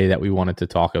Media Day that we wanted to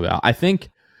talk about? I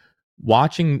think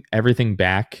watching everything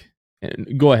back,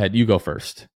 go ahead, you go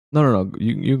first. No.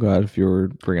 You go ahead if you were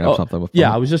bringing up something.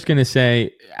 Yeah, I was just going to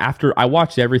say, after I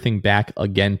watched everything back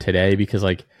again today, because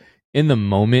like in the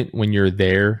moment when you're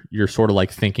there, you're sort of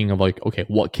like thinking of like, okay,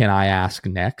 what can I ask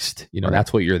next? You know, right.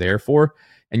 That's what you're there for.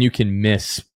 And you can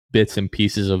miss bits and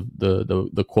pieces of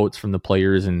the quotes from the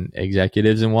players and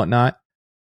executives and whatnot.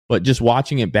 But just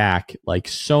watching it back, like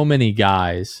so many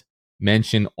guys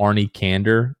mention Arnie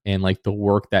Kander and like the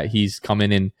work that he's come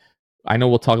in. I know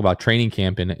we'll talk about training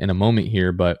camp in a moment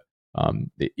here, but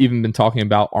they've even been talking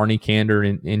about Arnie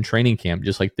Kander in training camp,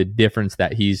 just like the difference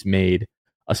that he's made,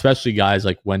 especially guys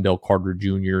like Wendell Carter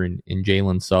Jr. and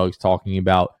Jalen Suggs talking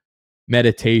about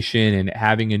meditation and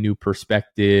having a new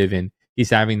perspective. And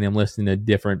he's having them listen to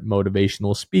different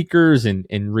motivational speakers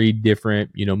and read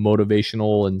different,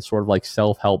 motivational and sort of like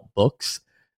self-help books.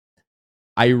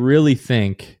 I really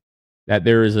think that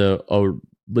there is a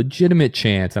legitimate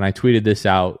chance, and I tweeted this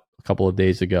out a couple of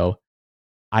days ago,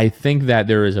 I think that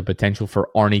there is a potential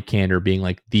for Arnie Kander being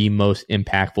like the most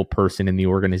impactful person in the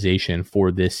organization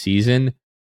for this season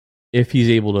if he's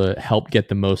able to help get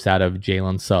the most out of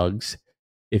Jalen Suggs,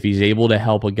 if he's able to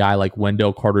help a guy like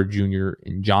Wendell Carter Jr.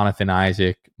 and Jonathan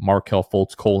Isaac, Markelle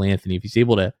Fultz, Cole Anthony, if he's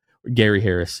able to, Gary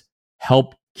Harris,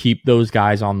 help keep those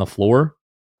guys on the floor,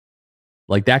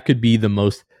 like that could be the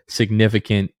most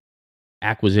significant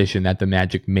acquisition that the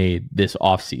Magic made this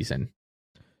offseason.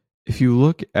 If you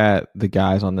look at the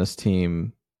guys on this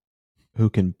team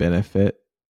who can benefit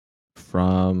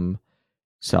from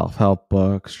self-help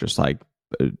books, just like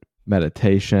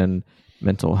meditation,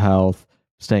 mental health,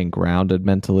 staying grounded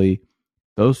mentally,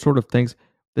 those sort of things,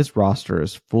 this roster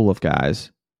is full of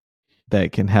guys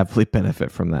that can heavily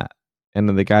benefit from that. And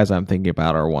then the guys I'm thinking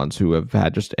about are ones who have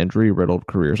had just injury-riddled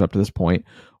careers up to this point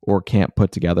or can't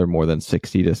put together more than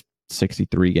 60 to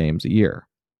 63 games a year.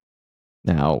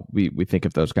 Now, we think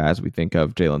of those guys. We think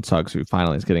of Jalen Suggs, who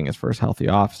finally is getting his first healthy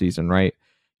offseason, right?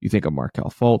 You think of Markelle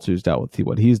Fultz, who's dealt with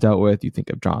what he's dealt with. You think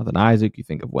of Jonathan Isaac. You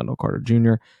think of Wendell Carter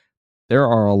Jr. There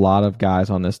are a lot of guys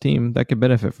on this team that could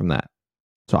benefit from that.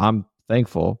 So I'm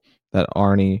thankful that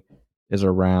Arnie is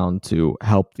around to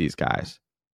help these guys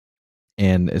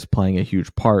and is playing a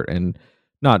huge part in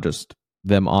not just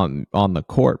them on the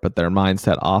court, but their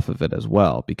mindset off of it as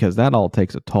well, because that all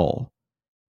takes a toll.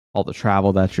 All the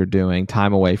travel that you're doing,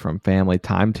 time away from family,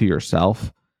 time to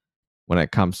yourself when it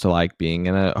comes to like being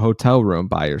in a hotel room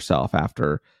by yourself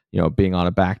after being on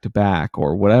a back-to-back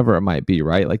or whatever it might be,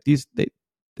 right? Like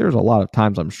there's a lot of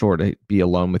times, I'm sure, to be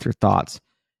alone with your thoughts,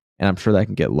 and I'm sure that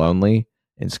can get lonely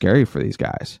and scary for these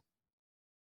guys.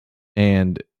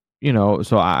 And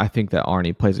so I think that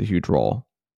Arnie plays a huge role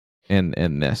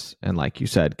in this, and like you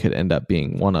said, could end up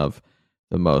being one of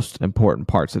the most important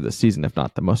parts of the season, if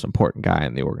not the most important guy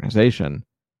in the organization,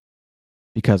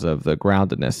 because of the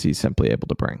groundedness he's simply able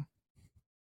to bring.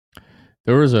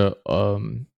 There was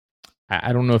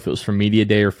I don't know if it was from media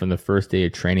day or from the first day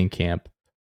of training camp,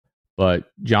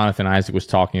 but Jonathan Isaac was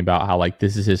talking about how like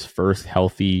this is his first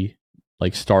healthy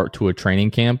like start to a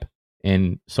training camp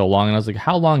in so long. And I was like,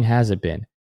 how long has it been?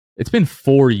 It's been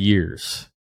 4 years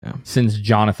since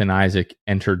Jonathan Isaac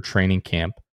entered training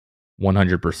camp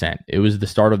 100%. It was the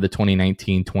start of the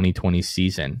 2019-2020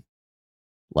 season.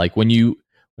 Like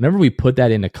whenever we put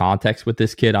that into context with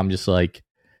this kid, I'm just like,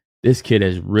 this kid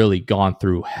has really gone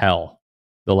through hell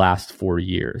the last 4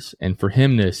 years. And for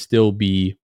him to still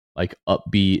be like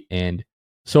upbeat and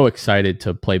so excited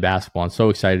to play basketball and so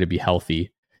excited to be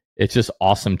healthy, it's just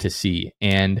awesome to see.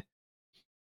 And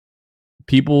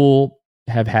people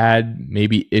have had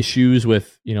maybe issues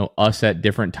with, us at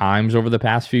different times over the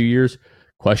past few years,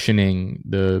 questioning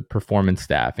the performance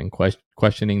staff and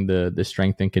questioning the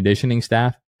strength and conditioning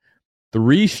staff.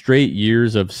 3 straight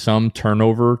years of some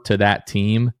turnover to that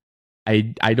team.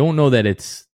 I don't know that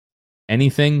it's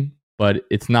anything, but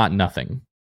it's not nothing,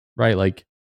 right? Like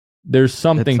there's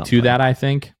something to that, I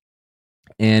think.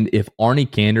 And if Arnie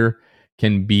Kander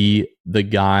can be the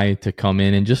guy to come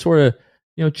in and just sort of,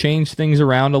 change things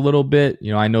around a little bit.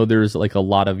 I know there's like a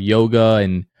lot of yoga,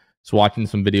 and just watching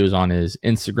some videos on his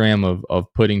Instagram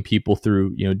of putting people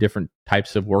through, different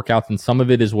types of workouts. And some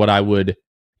of it is what I would,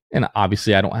 and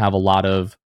obviously I don't have a lot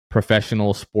of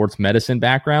professional sports medicine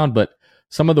background, but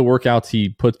some of the workouts he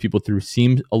puts people through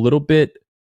seem a little bit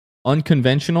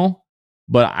unconventional,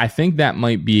 but I think that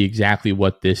might be exactly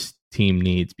what this team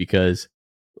needs, because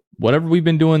whatever we've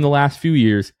been doing the last few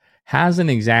years hasn't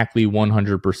exactly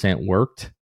 100%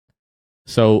 worked.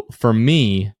 So for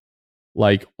me,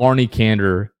 like Arnie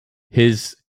Kander,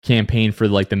 his campaign for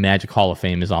like the Magic Hall of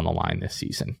Fame is on the line this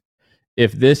season.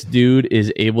 If this dude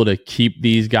is able to keep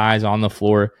these guys on the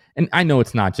floor, and I know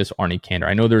it's not just Arnie Kander,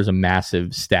 I know there's a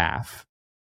massive staff,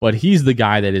 but he's the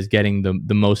guy that is getting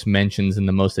the most mentions and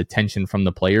the most attention from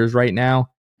the players right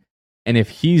now. And if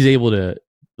he's able to,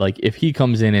 like, if he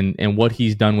comes in and what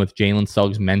he's done with Jalen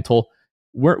Suggs' mental,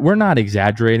 we're not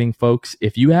exaggerating, folks.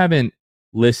 If you haven't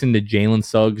listened to Jalen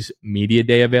Suggs' media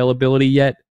day availability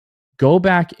yet, go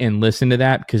back and listen to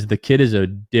that, because the kid is a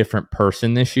different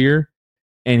person this year,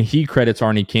 and he credits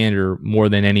Arnie Kander more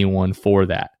than anyone for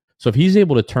that. So if he's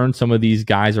able to turn some of these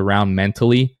guys around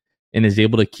mentally and is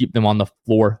able to keep them on the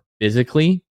floor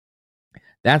physically,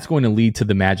 that's going to lead to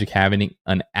the Magic having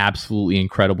an absolutely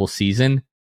incredible season.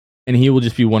 And he will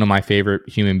just be one of my favorite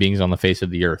human beings on the face of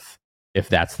the earth, if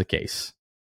that's the case.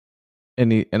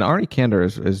 And Arnie Kander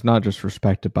is not just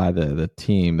respected by the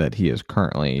team that he is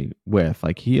currently with.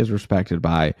 Like, he is respected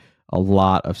by a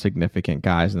lot of significant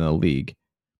guys in the league.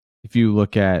 If you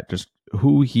look at just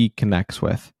who he connects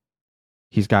with,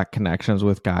 he's got connections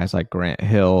with guys like Grant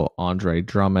Hill, Andre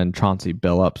Drummond, Chauncey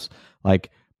Billups. Like,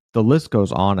 the list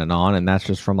goes on, and that's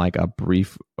just from like a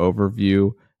brief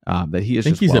overview. That he is. I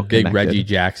think just he's a big connected. Reggie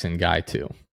Jackson guy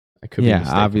too. I could be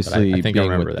mistaken, obviously, I think I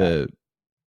remember with that.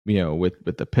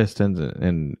 With the Pistons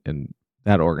and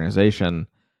that organization,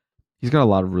 he's got a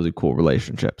lot of really cool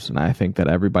relationships, and I think that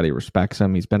everybody respects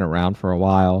him. He's been around for a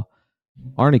while.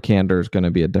 Arnie Kander is going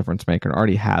to be a difference maker, and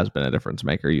already has been a difference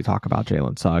maker. You talk about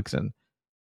Jalen Suggs and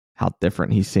how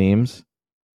different he seems.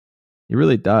 He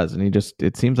really does, and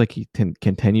it seems like he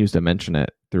continues to mention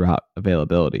it throughout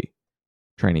availability,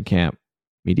 training camp,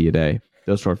 media day,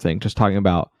 those sort of things, just talking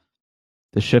about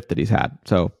the shift that he's had.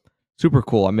 So super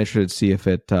cool. I'm interested to see if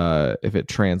it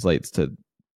translates to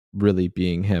really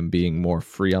being him being more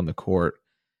free on the court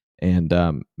and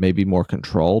maybe more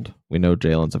controlled. We know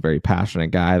Jalen's a very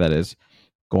passionate guy that is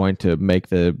going to make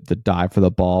the dive for the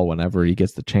ball whenever he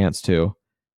gets the chance to,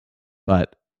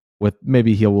 but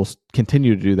maybe he will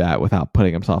continue to do that without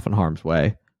putting himself in harm's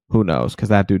way. Who knows? Because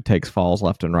that dude takes falls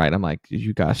left and right. I'm like,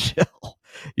 you guys chill.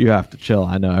 You have to chill.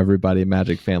 I know everybody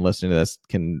Magic fan listening to this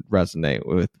can resonate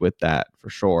with that for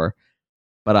sure.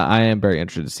 But I am very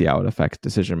interested to see how it affects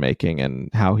decision making and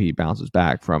how he bounces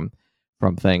back from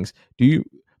things. You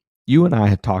and I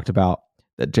had talked about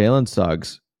that Jalen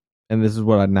Suggs, and this is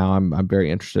what I'm very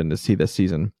interested in to see this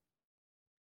season.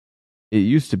 It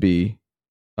used to be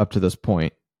up to this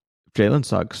point, if Jalen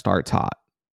Suggs starts hot,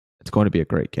 it's going to be a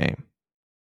great game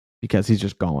because he's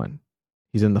just going.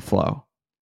 He's in the flow.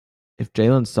 if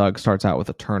Jalen Suggs starts out with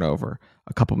a turnover,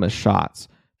 a couple missed shots,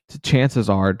 the chances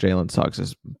are Jalen Suggs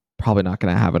is probably not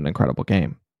going to have an incredible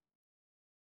game.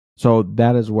 So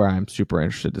that is where I'm super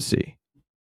interested to see.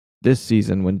 This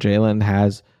season, when Jalen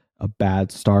has a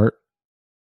bad start,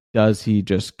 does he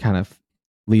just kind of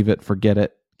leave it, forget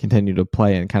it, continue to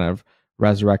play and kind of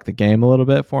resurrect the game a little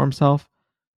bit for himself?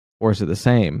 Or is it the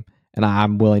same? And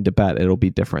I'm willing to bet it'll be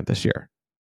different this year.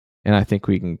 And I think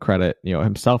we can credit,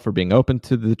 himself for being open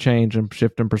to the change and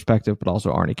shift in perspective, but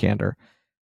also Arnie Kander.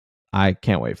 I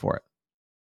can't wait for it.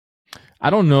 I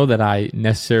don't know that I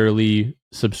necessarily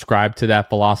subscribe to that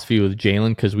philosophy with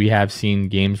Jalen, because we have seen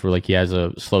games where like he has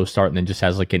a slow start and then just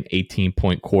has like an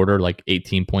 18-point quarter, like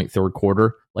 18-point third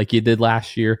quarter, like he did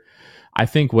last year. I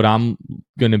think what I'm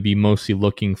going to be mostly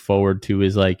looking forward to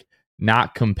is like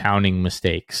not compounding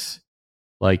mistakes.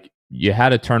 Like you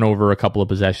had a turnover a couple of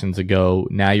possessions ago.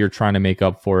 Now you're trying to make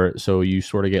up for it. So you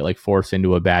sort of get like forced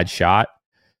into a bad shot.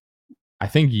 I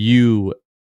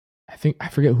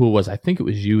forget who it was. I think it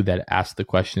was you that asked the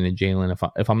question to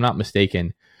Jalen, if I'm not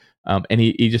mistaken. And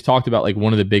he just talked about like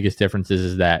one of the biggest differences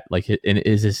is that like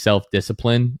is his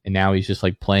self-discipline. And now he's just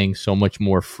like playing so much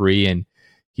more free, and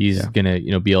he's going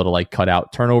to, be able to like cut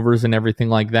out turnovers and everything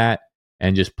like that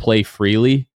and just play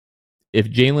freely. If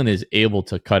Jalen is able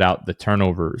to cut out the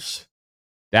turnovers,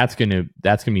 that's going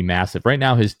to be massive. Right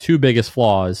now, his two biggest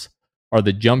flaws are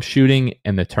the jump shooting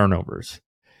and the turnovers.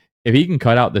 If he can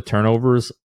cut out the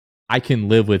turnovers, I can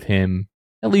live with him,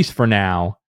 at least for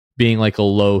now, being like a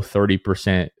low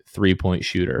 30% 3-point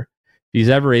shooter. If he's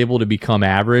ever able to become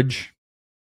average,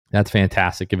 that's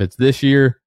fantastic. If it's this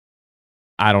year,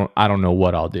 I don't know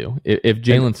what I'll do. If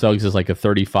Jalen Suggs is like a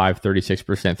 35,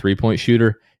 36% 3-point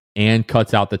shooter and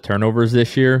cuts out the turnovers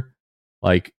this year,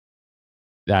 like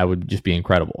that would just be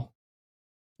incredible.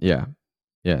 Yeah.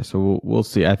 So we'll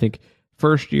see. I think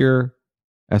first year,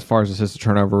 as far as assist to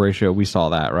turnover ratio, we saw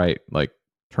that, right? Like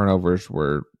turnovers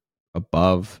were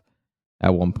above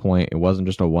at one point. It wasn't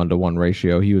just a 1-to-1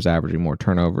 ratio. He was averaging more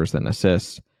turnovers than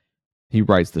assists. He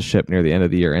rights the ship near the end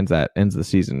of the year, ends the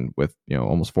season with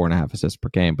almost 4.5 assists per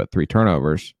game, but 3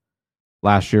 turnovers.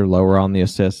 Last year, lower on the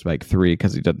assists, like 3,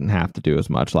 because he didn't have to do as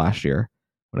much last year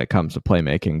when it comes to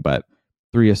playmaking, but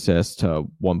 3 assists to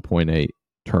 1.8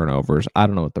 turnovers. I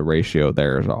don't know what the ratio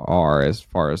there are as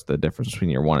far as the difference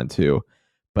between year 1 and 2,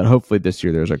 but hopefully this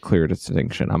year there's a clear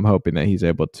distinction. I'm hoping that he's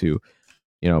able to,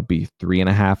 be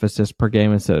 3.5 assists per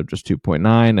game instead of just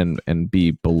 2.9, and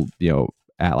be,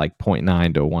 at like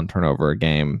 0.9 to 1 turnover a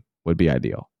game would be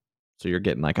ideal. So you're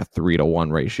getting like a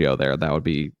 3-to-1 ratio there. That would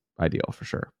be ideal for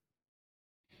sure.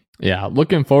 Yeah,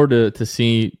 looking forward to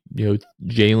see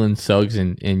Jalen Suggs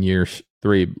in year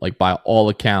 3. Like by all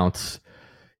accounts,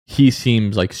 he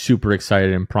seems like super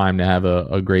excited and primed to have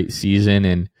a great season,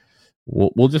 and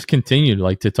we'll just continue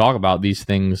to talk about these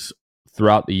things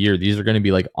throughout the year. These are going to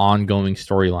be like ongoing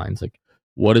storylines. Like,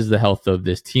 what does the health of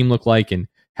this team look like, and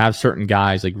have certain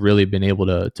guys like really been able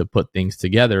to put things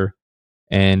together.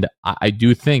 And I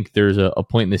do think there's a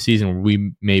point in the season where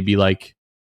we may be like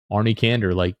Arnie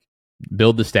Kander, like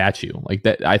build the statue like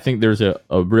that. I think there's a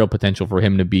real potential for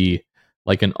him to be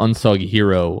like an unsung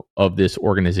hero of this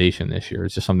organization this year.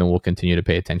 It's just something we'll continue to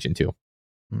pay attention to.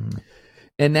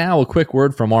 And now a quick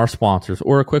word from our sponsors,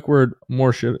 or a quick word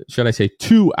more, should I say,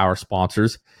 to our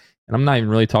sponsors. And I'm not even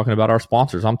really talking about our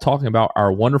sponsors. I'm talking about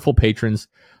our wonderful patrons,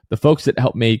 the folks that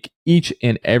help make each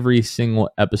and every single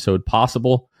episode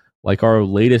possible, like our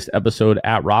latest episode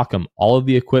at Rockham. All of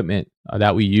the equipment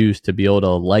that we use to be able to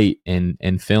light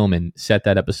and film and set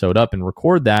that episode up and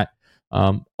record that,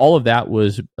 all of that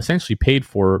was essentially paid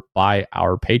for by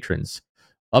our patrons.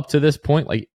 Up to this point,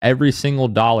 like every single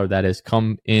dollar that has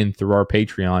come in through our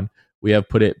Patreon, we have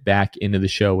put it back into the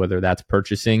show, whether that's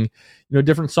purchasing,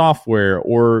 different software,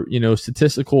 or,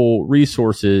 statistical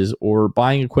resources, or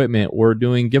buying equipment, or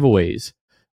doing giveaways.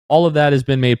 All of that has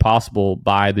been made possible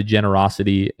by the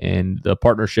generosity and the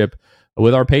partnership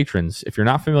with our patrons. If you're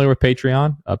not familiar with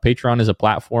Patreon, Patreon is a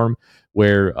platform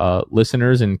where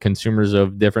listeners and consumers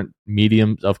of different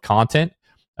mediums of content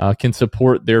can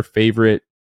support their favorite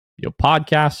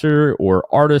podcaster or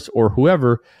artist or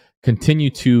whoever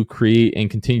continue to create and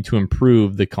continue to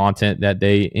improve the content that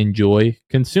they enjoy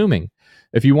consuming.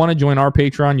 If you want to join our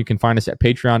Patreon, you can find us at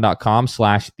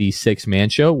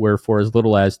patreon.com/the6manshow, where for as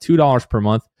little as $2 per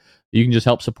month, you can just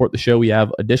help support the show. We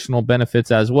have additional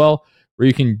benefits as well, where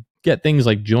you can get things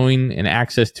like join and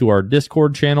access to our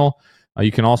Discord channel.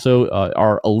 You can also,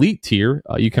 our elite tier,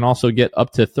 you can also get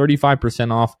up to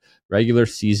 35% off regular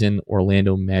season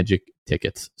Orlando Magic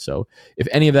tickets. So if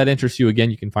any of that interests you,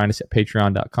 again, you can find us at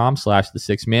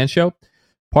patreon.com/the6manshow.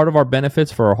 Part of our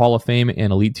benefits for our Hall of Fame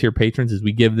and Elite Tier patrons is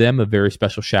we give them a very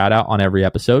special shout out on every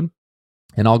episode.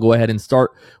 And I'll go ahead and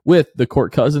start with the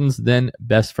Court Cousins, then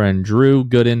best friend Drew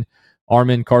Gooden,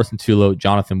 Armin, Carson Tulo,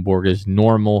 Jonathan Borges,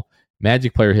 Normal,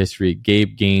 Magic Player History,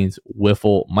 Gabe Gaines,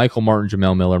 Wiffle, Michael Martin,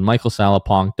 Jamel Miller, Michael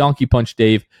Salapong, Donkey Punch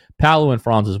Dave, Paolo and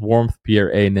Franz's Warmth,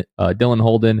 Pierre A, Dylan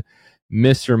Holden,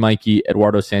 Mr. Mikey,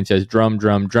 Eduardo Sanchez,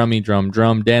 Drummy,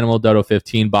 Danimal Dotto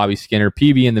 15, Bobby Skinner,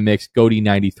 PB in the Mix, Goody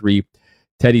 93,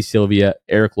 Teddy Sylvia,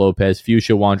 Eric Lopez,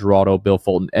 Fuchsia, Juan Geraldo, Bill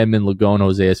Fulton, Edmund Lagone,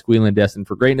 Hosea Squealing, Destined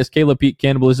for Greatness, Caleb Pete,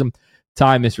 Cannibalism,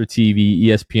 Ty, Mr. TV,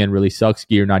 ESPN Really Sucks,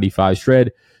 Gear 95,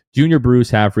 Shred, Junior Bruce,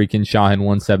 Havrican, Shahin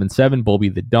 177,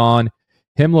 Bulby the Dawn,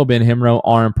 Himlo Ben Himro,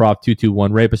 RM Prof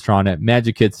 221, Ray Pastrana,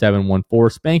 Magic Kid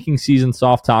 714, Spanking Season,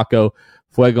 Soft Taco,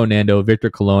 Fuego Nando, Victor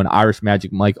Colon, Irish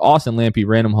Magic Mike, Austin Lampy,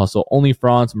 Random Hustle, Only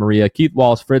Franz, Maria, Keith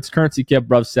Wallace, Fritz, Currency Kev,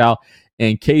 Bruv Sal,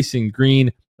 and Kason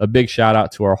Green. A big shout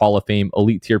out to our Hall of Fame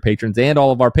Elite Tier patrons and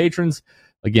all of our patrons.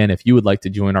 Again, if you would like to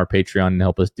join our Patreon and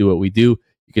help us do what we do,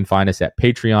 you can find us at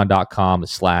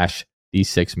patreon.com/The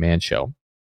Six Man Show.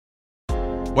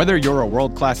 Whether you're a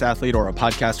world-class athlete or a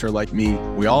podcaster like me,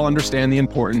 we all understand the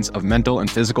importance of mental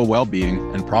and physical well-being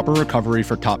and proper recovery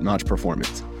for top-notch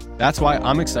performance. That's why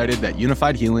I'm excited that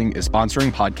Unified Healing is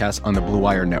sponsoring podcasts on the Blue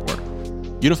Wire Network.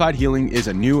 Unified Healing is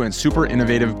a new and super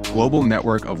innovative global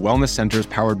network of wellness centers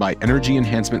powered by Energy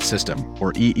Enhancement System,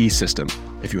 or EE System.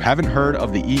 If you haven't heard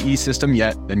of the EE System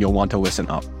yet, then you'll want to listen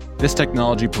up. This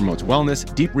technology promotes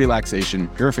wellness, deep relaxation,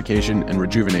 purification, and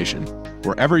rejuvenation.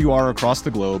 Wherever you are across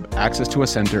the globe, access to a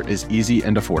center is easy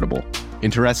and affordable.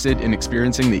 Interested in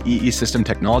experiencing the EE System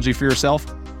technology for yourself?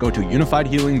 Go to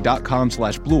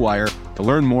unifiedhealing.com/bluewire to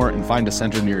learn more and find a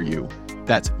center near you.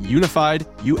 That's unified,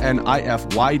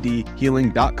 UNIFYD,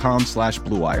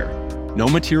 healing.com/bluewire. No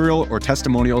material or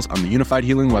testimonials on the Unified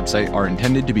Healing website are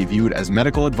intended to be viewed as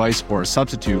medical advice or a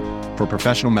substitute for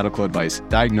professional medical advice,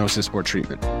 diagnosis, or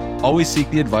treatment. Always seek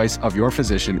the advice of your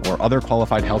physician or other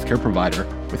qualified healthcare provider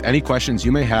with any questions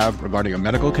you may have regarding a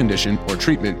medical condition or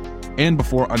treatment and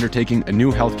before undertaking a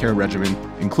new healthcare regimen,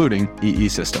 including EE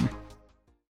System.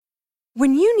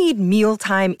 When you need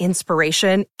mealtime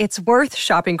inspiration, it's worth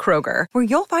shopping Kroger, where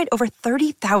you'll find over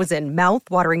 30,000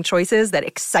 mouth-watering choices that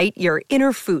excite your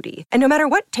inner foodie. And no matter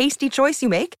what tasty choice you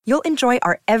make, you'll enjoy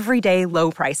our everyday low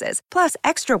prices, plus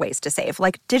extra ways to save,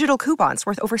 like digital coupons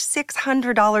worth over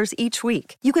 $600 each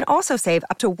week. You can also save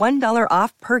up to $1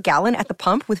 off per gallon at the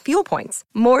pump with fuel points.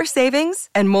 More savings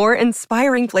and more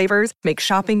inspiring flavors make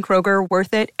shopping Kroger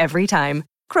worth it every time.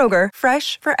 Kroger,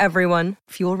 fresh for everyone.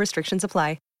 Fuel restrictions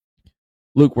apply.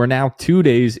 Luke, we're now 2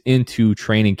 days into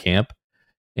training camp,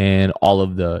 and all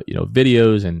of the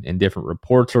videos and different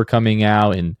reports are coming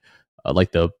out, and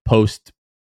like the post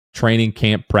training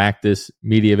camp practice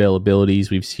media availabilities.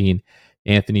 We've seen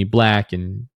Anthony Black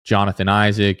and Jonathan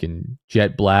Isaac and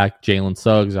Jet Black, Jalen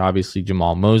Suggs, obviously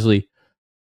Jamal Mosley.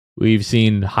 We've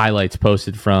seen highlights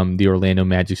posted from the Orlando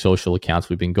Magic social accounts.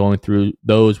 We've been going through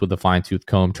those with a fine-tooth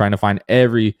comb, trying to find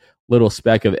every little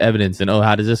speck of evidence. And,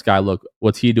 how does this guy look?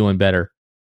 What's he doing better?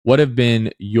 What have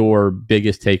been your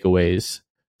biggest takeaways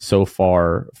so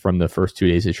far from the first 2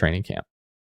 days of training camp?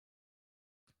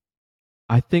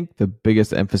 I think the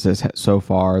biggest emphasis so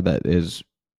far that is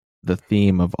the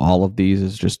theme of all of these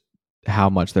is just how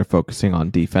much they're focusing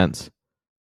on defense.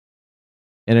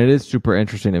 And it is super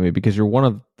interesting to me because you're one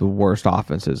of the worst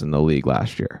offenses in the league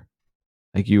last year.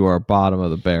 Like, you are bottom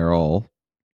of the barrel,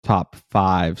 top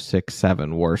 5, 6,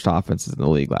 7 worst offenses in the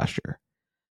league last year.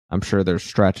 I'm sure there's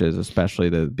stretches, especially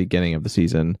the beginning of the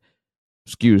season,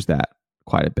 skews that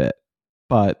quite a bit.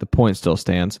 But the point still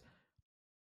stands.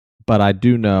 But I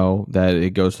do know that it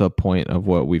goes to the point of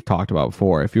what we've talked about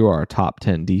before. If you are a top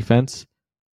 10 defense,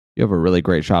 you have a really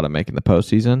great shot at making the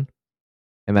postseason.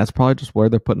 And that's probably just where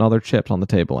they're putting all their chips on the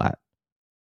table at.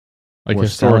 Like,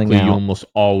 historically, you almost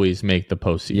always make the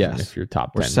postseason if you're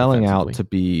top 10. We're selling out to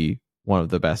be one of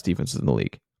the best defenses in the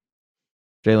league.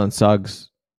 Jalen Suggs,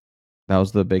 that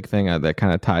was the big thing that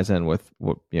kind of ties in with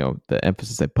what, the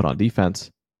emphasis they put on defense.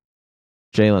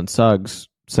 Jalen Suggs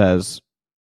says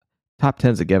top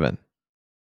 10 is a given,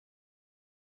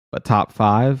 but top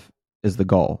 5 is the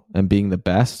goal, and being the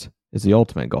best is the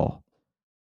ultimate goal.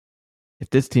 If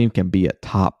this team can be a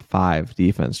top 5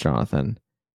 defense, Jonathan,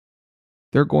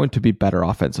 they're going to be better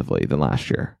offensively than last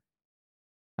year.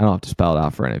 I don't have to spell it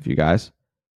out for any of you guys.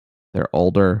 They're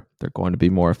older. They're going to be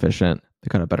more efficient. They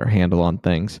got a better handle on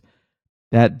things.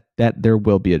 That there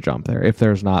will be a jump there. If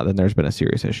there's not, then there's been a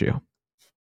serious issue.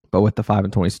 But with the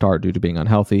 5-20 start due to being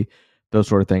unhealthy, those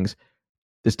sort of things,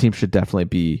 this team should definitely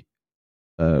be,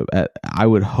 I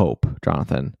would hope,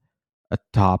 Jonathan, a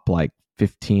top 15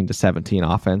 15 to 17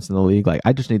 offense in the league. Like,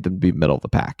 I just need them to be middle of the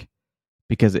pack.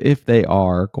 Because if they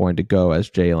are going to go as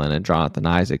Jalen and Jonathan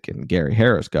Isaac and Gary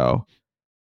Harris go,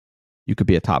 you could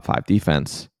be a top 5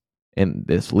 defense in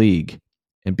this league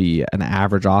and be an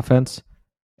average offense,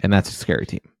 and that's a scary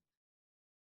team.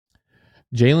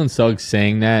 Jalen Suggs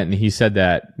saying that, and he said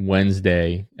that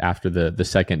Wednesday after the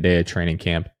second day of training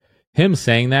camp. Him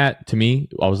saying that to me,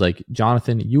 I was like,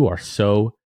 Jonathan, you are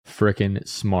so freaking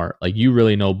smart. Like, you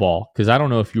really know ball. Because I don't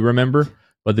know if you remember,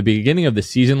 but the beginning of the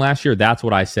season last year, that's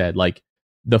what I said. Like,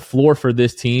 the floor for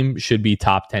this team should be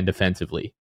top 10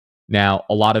 defensively. Now,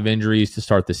 a lot of injuries to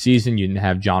start the season. You didn't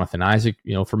have Jonathan Isaac,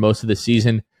 for most of the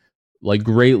season, like,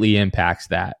 greatly impacts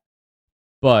that.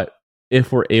 But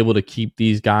if we're able to keep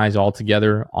these guys all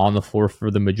together on the floor for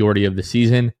the majority of the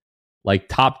season, like,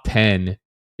 top 10,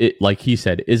 it, like he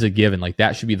said, is a given. Like,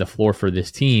 that should be the floor for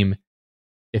this team.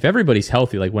 If everybody's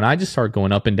healthy, like, when I just start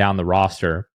going up and down the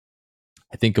roster,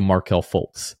 I think of Markelle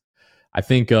Fultz. I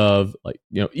think of, like,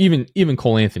 even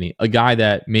Cole Anthony, a guy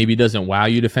that maybe doesn't wow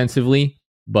you defensively,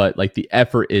 but like the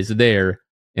effort is there.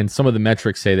 And some of the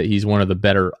metrics say that he's one of the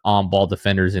better on-ball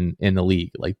defenders in the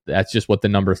league. Like, that's just what the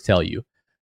numbers tell you.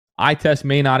 Eye test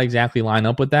may not exactly line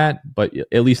up with that, but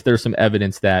at least there's some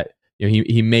evidence that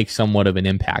he makes somewhat of an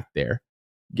impact there.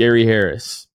 Gary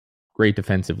Harris, great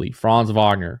defensively. Franz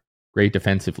Wagner, great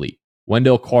defensively.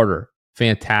 Wendell Carter,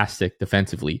 fantastic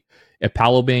defensively. If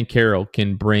Paolo Banchero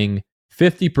can bring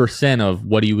 50% of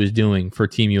what he was doing for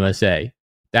Team USA,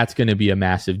 that's going to be a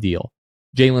massive deal.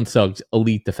 Jalen Suggs,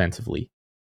 elite defensively.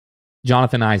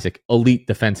 Jonathan Isaac, elite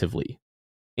defensively.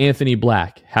 Anthony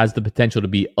Black has the potential to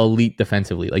be elite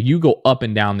defensively. Like, you go up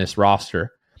and down this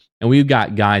roster, and we've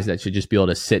got guys that should just be able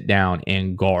to sit down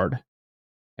and guard.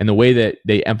 And the way that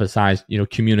they emphasize,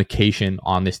 communication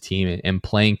on this team and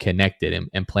playing connected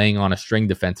and playing on a string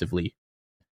defensively,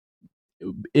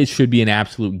 it should be an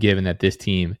absolute given that this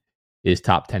team is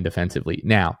top 10 defensively.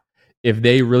 Now, if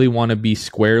they really want to be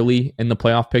squarely in the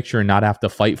playoff picture and not have to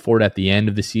fight for it at the end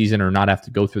of the season or not have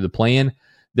to go through the play-in,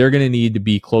 they're going to need to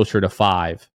be closer to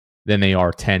 5 than they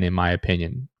are 10, in my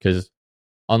opinion. Because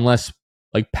unless,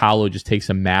 like, Paolo just takes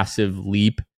a massive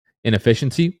leap in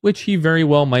efficiency, which he very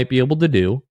well might be able to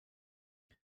do,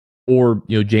 or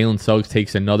Jalen Suggs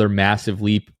takes another massive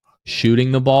leap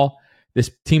shooting the ball, this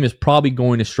team is probably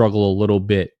going to struggle a little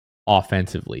bit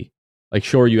offensively. Like,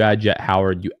 sure, you add Jet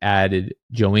Howard, you added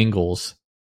Joe Ingles.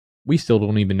 We still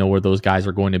don't even know where those guys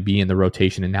are going to be in the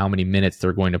rotation and how many minutes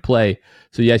they're going to play.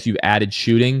 So yes, you've added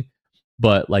shooting,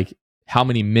 but like, how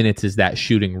many minutes is that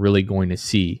shooting really going to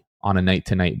see on a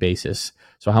night-to-night basis?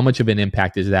 So how much of an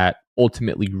impact is that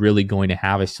ultimately really going to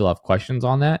have? I still have questions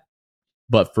on that.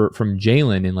 But from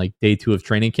Jalen in like day 2 of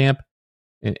training camp,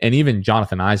 and even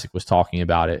Jonathan Isaac was talking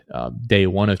about it day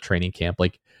 1 of training camp,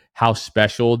 like how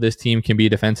special this team can be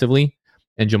defensively.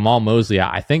 And Jamal Mosley,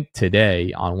 I think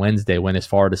today on Wednesday went as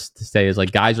far to say is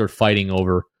like, guys are fighting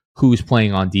over who's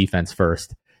playing on defense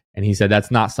first. And he said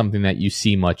that's not something that you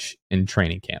see much in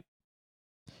training camp.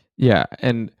 Yeah,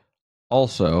 and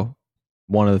also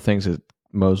one of the things that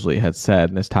Mosley had said,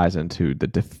 and this ties into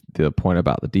the point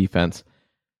about the defense,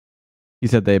 he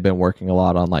said they've been working a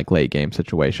lot on like late game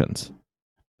situations.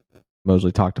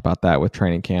 Mosley talked about that with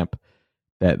training camp,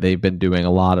 that they've been doing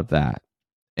a lot of that.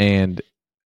 And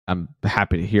I'm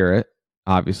happy to hear it,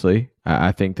 obviously.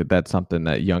 I think that that's something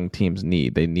that young teams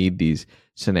need. They need these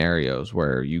scenarios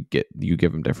where you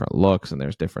give them different looks and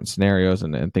there's different scenarios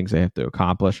and things they have to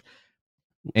accomplish.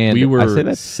 And we were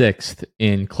 6th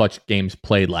in clutch games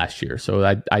played last year. So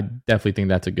I definitely think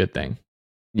that's a good thing.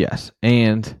 Yes.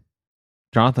 And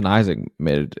Jonathan Isaac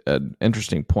made an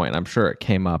interesting point. I'm sure it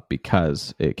came up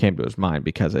because it came to his mind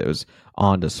because it was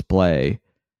on display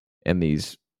in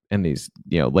these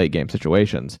late game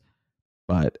situations.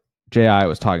 But J.I.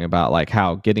 was talking about like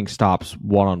how getting stops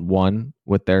one-on-one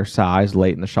with their size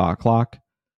late in the shot clock.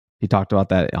 He talked about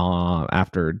that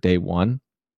after day 1.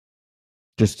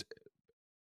 Just,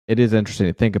 it is interesting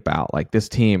to think about like this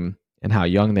team and how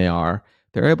young they are.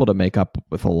 They're able to make up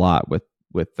with a lot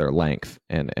with their length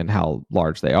and how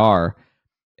large they are.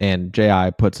 And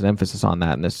J.I. puts an emphasis on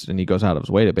that in this, and he goes out of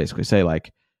his way to basically say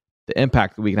like the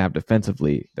impact that we can have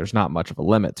defensively, there's not much of a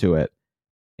limit to it.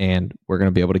 And we're going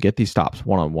to be able to get these stops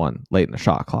one-on-one late in the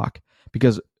shot clock.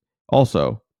 Because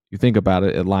also, you think about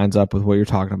it, it lines up with what you're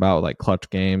talking about, like clutch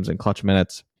games and clutch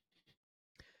minutes.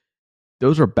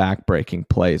 Those are back-breaking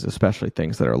plays, especially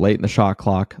things that are late in the shot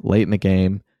clock, late in the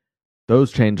game.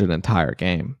 Those change an entire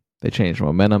game. They change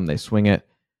momentum, they swing it.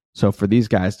 So for these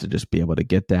guys to just be able to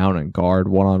get down and guard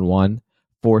one-on-one,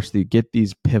 get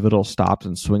these pivotal stops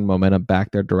and swing momentum back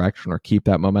their direction or keep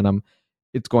that momentum,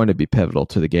 it's going to be pivotal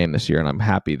to the game this year, and I'm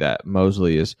happy that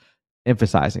Mosley is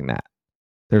emphasizing that.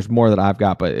 There's more that I've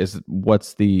got, but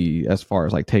what's the, as far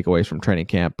as like takeaways from training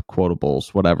camp, quotables,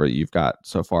 whatever you've got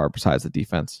so far besides the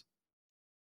defense?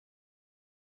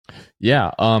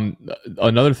 Yeah.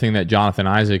 Another thing that Jonathan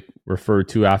Isaac referred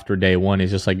to after day one is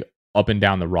just like up and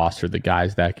down the roster, the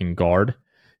guys that can guard.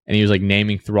 And he was like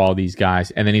naming through all these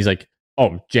guys. And then he's like,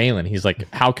 oh, Jalen. He's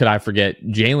like, how could I forget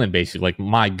Jalen, basically? Like,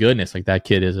 my goodness, like that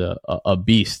kid is a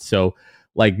beast. So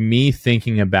like me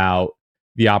thinking about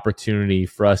the opportunity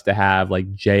for us to have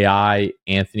like J.I.,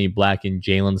 Anthony Black, and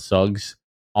Jalen Suggs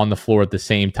on the floor at the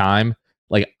same time,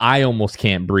 like I almost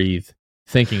can't breathe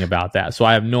thinking about that. So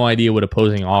I have no idea what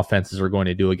opposing offenses are going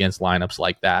to do against lineups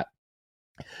like that.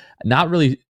 Not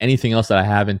really anything else that I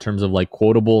have in terms of like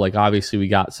quotable. Like obviously we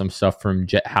got some stuff from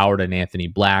Jett Howard and Anthony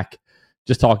Black,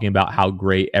 just talking about how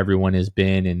great everyone has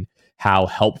been and how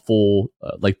helpful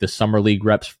like the summer league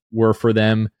reps were for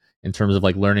them in terms of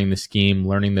like learning the scheme,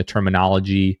 learning the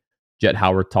terminology. Jett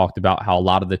Howard talked about how a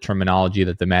lot of the terminology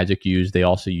that the Magic used, they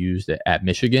also used at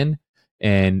Michigan.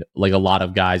 And like a lot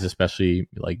of guys, especially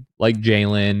like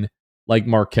Jalen, like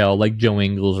Markelle, like Joe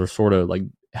Ingles, are sort of like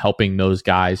helping those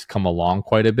guys come along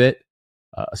quite a bit,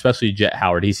 especially Jett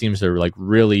Howard. He seems to like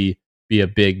really be a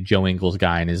big Joe Ingles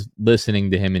guy and is listening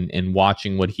to him and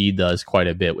watching what he does quite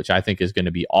a bit, which I think is going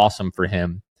to be awesome for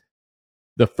him.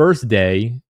 The first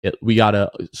day, we got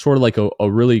a sort of like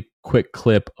a really quick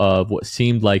clip of what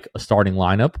seemed like a starting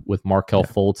lineup with Markelle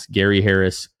Fultz, Gary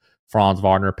Harris, Franz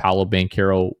Wagner, Paolo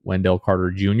Banchero, Wendell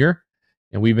Carter Jr.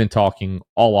 And we've been talking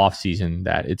all offseason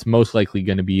that it's most likely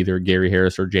going to be either Gary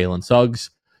Harris or Jalen Suggs.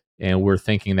 And we're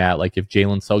thinking that like if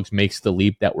Jalen Suggs makes the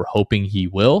leap that we're hoping he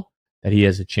will, that he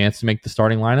has a chance to make the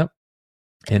starting lineup.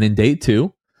 And in day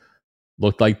two,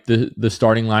 looked like the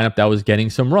starting lineup that was getting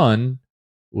some run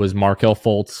was Markelle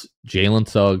Fultz, Jalen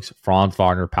Suggs, Franz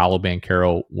Wagner, Paolo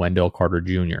Banchero, Wendell Carter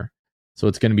Jr. So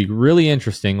it's going to be really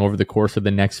interesting over the course of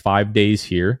the next 5 days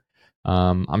here.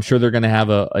 I'm sure they're going to have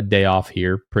a day off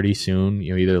here pretty soon,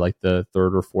 either like the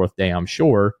third or fourth day, I'm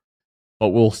sure. But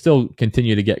we'll still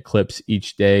continue to get clips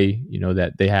each day,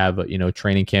 that they have,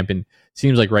 training camp. And it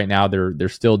seems like right now they're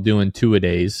still doing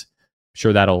 2-a-days. I'm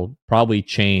sure that'll probably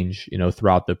change,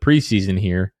 throughout the preseason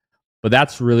here. But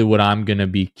that's really what I'm going to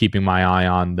be keeping my eye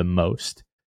on the most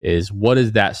is what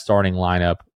does that starting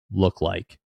lineup look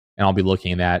like? And I'll be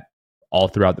looking at that all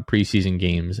throughout the preseason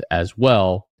games as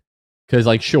well.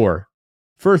 Because sure,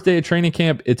 first day of training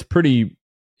camp, it's pretty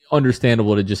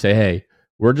understandable to just say, hey,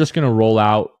 we're just going to roll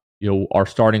out, our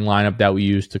starting lineup that we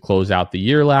used to close out the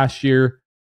year last year.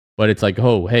 But it's like,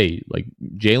 oh, hey, like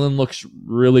Jalen looks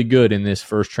really good in this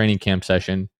first training camp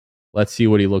session. Let's see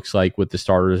what he looks like with the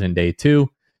starters in day two.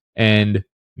 And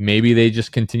maybe they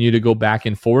just continue to go back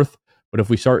and forth. But if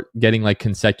we start getting like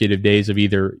consecutive days of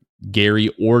either Gary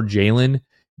or Jalen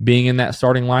being in that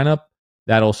starting lineup,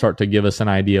 that'll start to give us an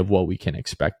idea of what we can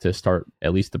expect to start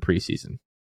at least the preseason.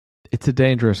 It's a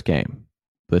dangerous game.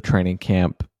 The training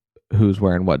camp, who's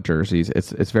wearing what jerseys,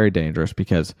 it's very dangerous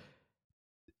because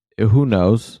who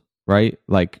knows, right?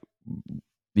 Like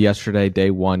yesterday,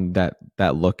 day one, that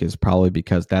look is probably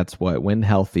because that's what, when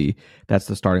healthy, that's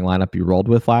the starting lineup you rolled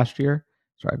with last year.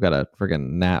 Sorry, I've got a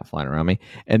friggin' gnat flying around me.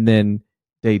 And then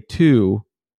day two,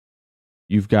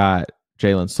 you've got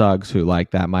Jalen Suggs, who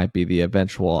like that might be the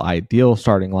eventual ideal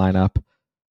starting lineup.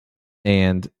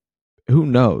 And who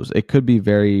knows? It could be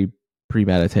very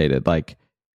premeditated. Like,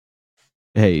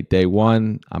 hey, day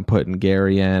one, I'm putting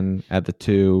Gary in at the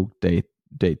 2.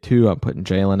 Day 2, I'm putting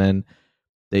Jalen in.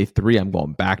 Day 3, I'm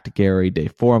going back to Gary. Day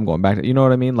 4, I'm going back to, you know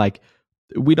what I mean? Like,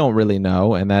 we don't really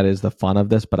know, and that is the fun of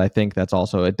this. But I think that's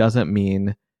also, it doesn't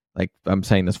mean, like, I'm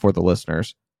saying this for the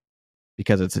listeners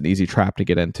because it's an easy trap to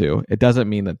get into. It doesn't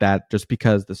mean that just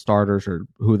because the starters are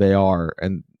who they are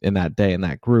and in that day, in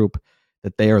that group,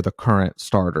 that they are the current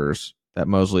starters that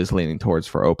Mosley is leaning towards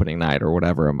for opening night or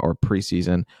whatever, or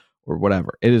preseason or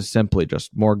whatever. It is simply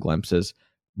just more glimpses,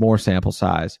 more sample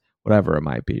size, whatever it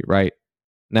might be, right?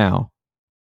 Now,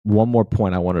 one more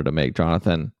point I wanted to make,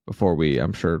 Jonathan, before we,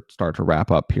 I'm sure, start to wrap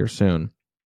up here soon.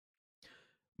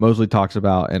 Mosley talks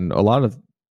about, and a lot of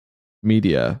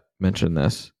media mentioned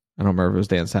this, I don't remember if it was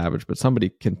Dan Savage, but somebody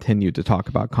continued to talk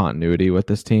about continuity with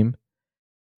this team.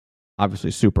 Obviously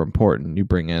super important. You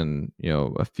bring in,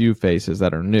 a few faces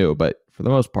that are new, but for the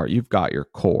most part, you've got your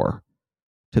core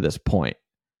to this point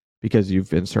because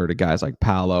you've inserted guys like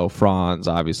Paolo, Franz,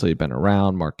 obviously been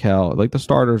around, Markelle. Like the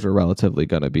starters are relatively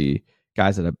going to be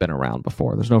guys that have been around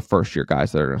before. There's no first-year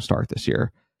guys that are going to start this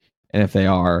year. And if they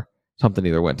are, something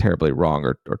either went terribly wrong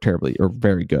or terribly or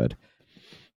very good.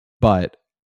 But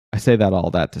I say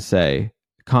all that to say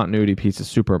continuity piece is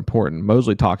super important.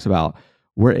 Mosley talks about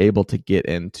we're able to get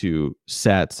into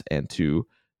sets and to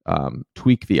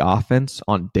tweak the offense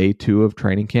on day 2 of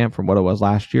training camp from what it was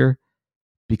last year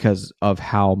because of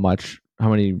how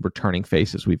many returning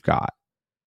faces we've got.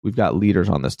 We've got leaders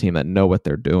on this team that know what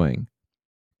they're doing,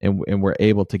 and we're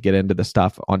able to get into the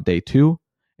stuff on day 2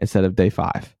 instead of day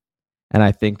 5. And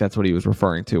I think that's what he was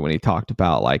referring to when he talked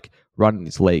about like running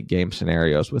these late game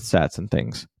scenarios with sets and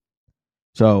things.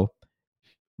 So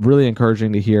really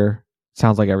encouraging to hear.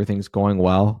 Sounds like everything's going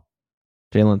well.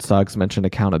 Jalen Suggs mentioned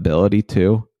accountability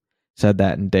too. Said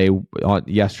that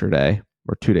yesterday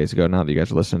or 2 days ago, now that you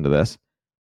guys are listening to this.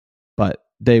 But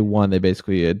day 1, they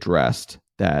basically addressed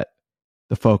that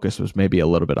the focus was maybe a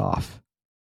little bit off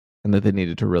and that they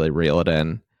needed to really reel it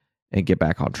in and get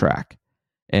back on track.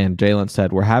 And Jalen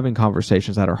said, we're having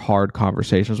conversations that are hard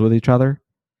conversations with each other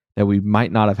that we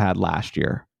might not have had last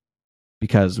year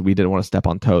because we didn't want to step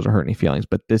on toes or hurt any feelings.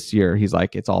 But this year, he's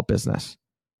like, it's all business.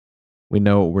 We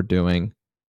know what we're doing.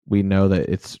 We know that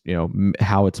it's,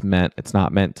 how it's meant. It's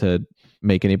not meant to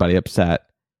make anybody upset.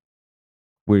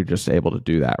 We're just able to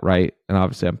do that, right? And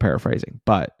obviously, I'm paraphrasing,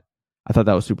 but I thought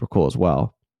that was super cool as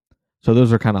well. So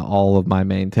those are kind of all of my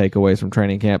main takeaways from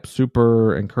training camp.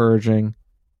 Super encouraging.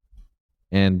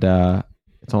 And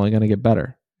it's only going to get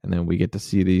better. And then we get to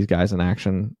see these guys in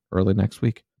action early next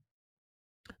week.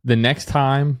 The next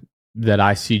time that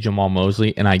I see Jamal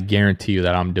Mosley, and I guarantee you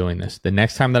that I'm doing this, the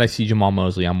next time that I see Jamal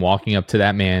Mosley, I'm walking up to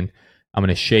that man, I'm going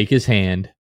to shake his hand,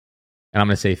 and I'm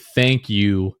going to say, thank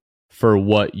you for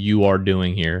what you are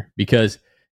doing here. Because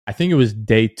I think it was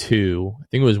day 2, I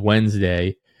think it was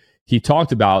Wednesday, he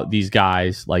talked about these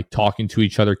guys like talking to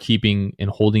each other, keeping and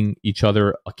holding each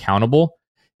other accountable.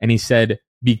 And he said,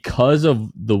 because of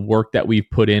the work that we've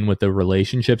put in with the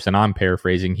relationships, and I'm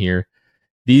paraphrasing here,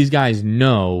 these guys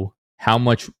know how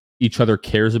much each other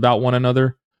cares about one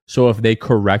another. So if they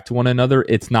correct one another,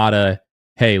 it's not a,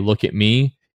 hey, look at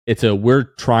me. It's a, we're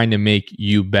trying to make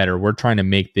you better. We're trying to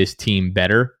make this team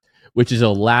better, which is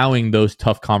allowing those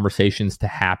tough conversations to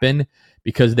happen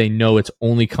because they know it's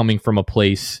only coming from a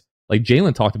place like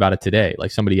Jalen talked about it today.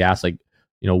 Like somebody asked, like,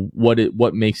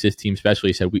 what makes this team special?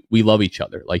 He said, we love each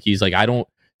other. Like, he's like, I don't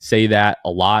say that a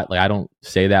lot. Like, I don't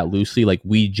say that loosely. Like,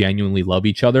 we genuinely love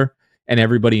each other. And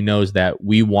everybody knows that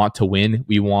we want to win.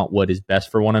 We want what is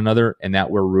best for one another and that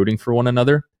we're rooting for one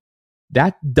another.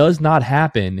 That does not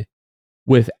happen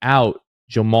without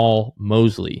Jamal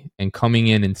Mosley and coming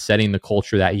in and setting the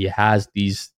culture that he has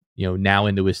these, now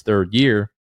into his 3rd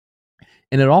year.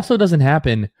 And it also doesn't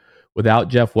happen without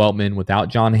Jeff Weltman, without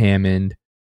John Hammond,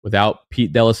 without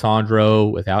Pete D'Alessandro,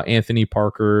 without Anthony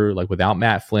Parker, like without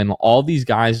Matt Flynn, all these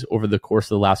guys over the course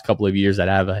of the last couple of years that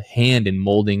have a hand in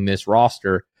molding this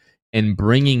roster and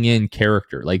bringing in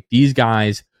character. Like, these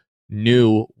guys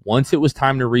knew once it was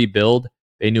time to rebuild,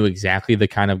 they knew exactly the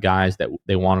kind of guys that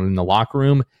they wanted in the locker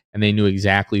room, and they knew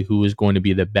exactly who was going to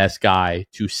be the best guy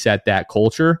to set that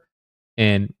culture.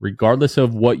 And regardless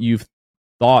of what you've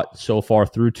thought so far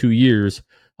through 2 years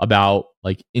about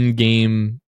like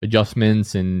in-game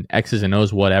adjustments and X's and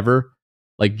O's, whatever,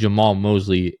 like Jamal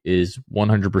Mosley is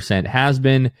 100% has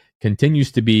been,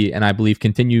 continues to be, and I believe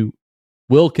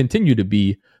will continue to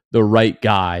be the right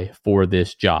guy for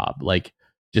this job. Like,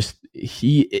 just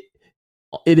it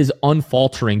is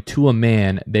unfaltering to a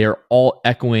man. They are all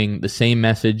echoing the same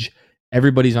message.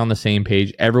 Everybody's on the same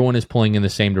page. Everyone is pulling in the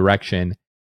same direction.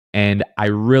 And I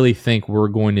really think we're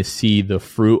going to see the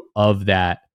fruit of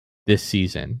that this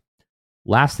season.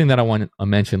 Last thing that I want to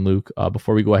mention, Luke,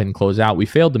 before we go ahead and close out, I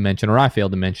failed to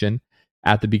mention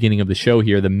at the beginning of the show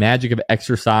here, the Magic have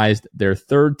exercised their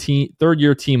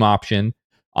third-year team option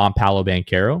on Paolo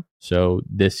Banchero. So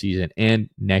this season and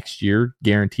next year,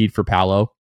 guaranteed for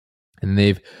Paolo. And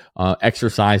they've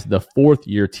exercised the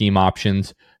 4th-year team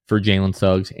options for Jalen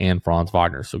Suggs and Franz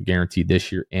Wagner. So guaranteed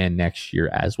this year and next year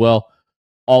as well.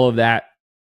 All of that,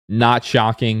 not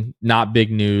shocking, not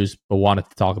big news, but wanted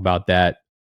to talk about that.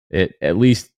 At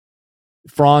least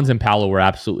Franz and Paolo were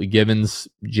absolutely givens.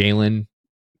 Jalen,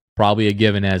 probably a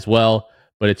given as well.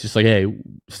 But it's just like, hey,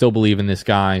 still believe in this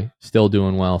guy, still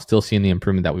doing well, still seeing the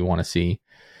improvement that we want to see.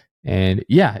 And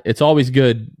yeah, it's always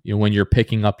good when you're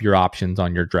picking up your options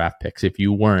on your draft picks. If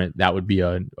you weren't, that would be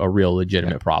a real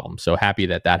legitimate problem. So happy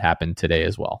that happened today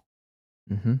as well.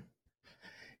 Mm-hmm.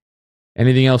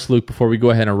 Anything else, Luke, before we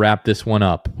go ahead and wrap this one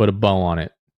up? Put a bow on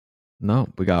it. No,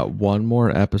 we got one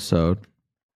more episode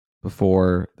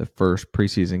before the first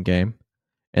preseason game.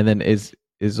 And then is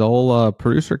old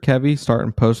producer Kevy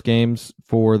starting post games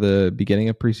for the beginning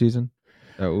of preseason?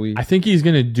 I think he's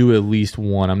going to do at least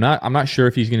one. I'm not sure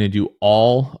if he's going to do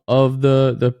all of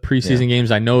the preseason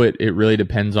games. I know it really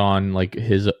depends on like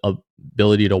his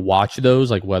ability to watch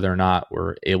those, like whether or not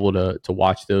we're able to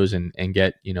watch those and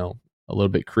get, you know, a little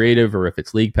bit creative, or if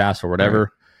it's League Pass or whatever. Right.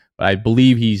 But I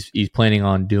believe he's planning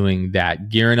on doing that,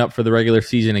 gearing up for the regular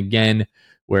season again,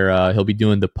 where he'll be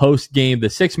doing the post-game, the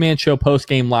six-man show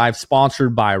post-game live,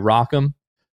 sponsored by Rock'em.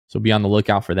 So be on the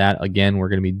lookout for that. Again, we're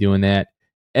going to be doing that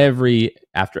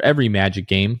after every Magic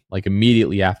game, like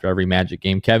immediately after every Magic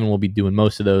game. Kevin will be doing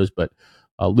most of those, but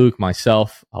Luke,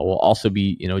 myself, will also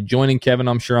be, you know, joining Kevin,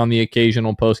 I'm sure, on the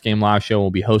occasional post-game live show.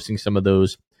 We'll be hosting some of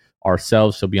those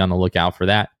ourselves, so be on the lookout for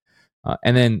that.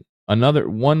 And then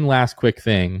one last quick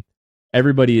thing.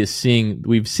 Everybody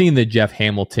we've seen the Jeff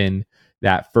Hamilton,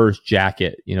 that first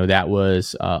jacket, you know, that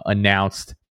was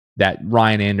announced that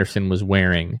Ryan Anderson was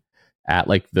wearing at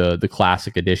like the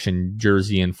classic edition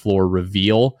jersey and floor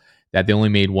reveal that they only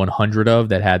made 100 of,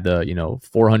 that had the, you know,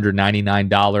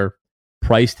 $499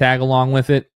 price tag along with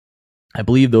it. I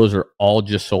believe those are all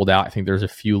just sold out. I think there's a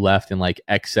few left in like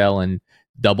XL and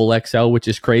double XL, which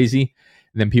is crazy.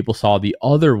 And then people saw the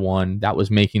other one that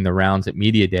was making the rounds at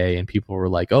Media Day, and people were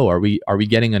like, oh, are we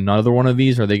getting another one of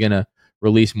these? Are they going to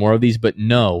release more of these? But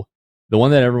no, the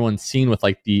one that everyone's seen with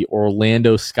like the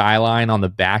Orlando skyline on the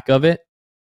back of it,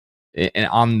 and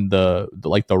on the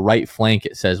right flank,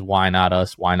 it says, "Why not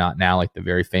us? Why not now?" Like the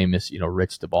very famous, you know,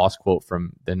 Rich DeVos quote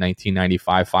from the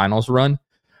 1995 finals run.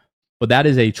 But that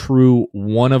is a true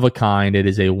one of a kind. It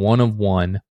is a one of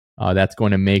one that's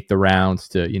going to make the rounds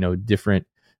to, you know, different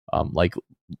like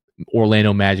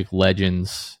Orlando Magic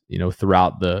legends, you know,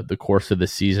 throughout the course of the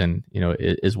season, you know,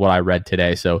 is what I read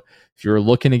today. So if you're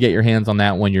looking to get your hands on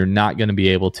that one, you're not going to be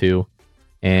able to.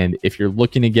 And if you're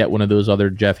looking to get one of those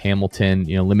other Jeff Hamilton,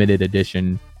 you know, limited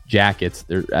edition jackets,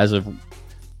 there, as of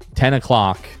 10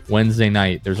 o'clock Wednesday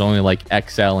night, there's only like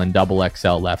XL and double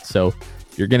XL left. So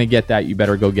if you're going to get that, you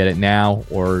better go get it now,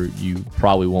 or you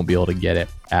probably won't be able to get it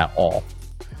at all.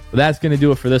 But that's going to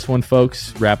do it for this one,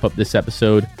 folks. Wrap up this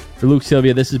episode. For Luke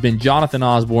Sylvia, this has been Jonathan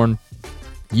Osborne.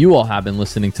 You all have been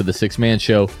listening to The Sixth Man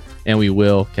Show, and we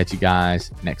will catch you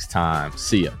guys next time.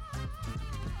 See ya.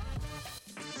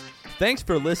 Thanks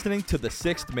for listening to The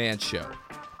Sixth Man Show.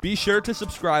 Be sure to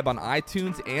subscribe on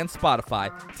iTunes and Spotify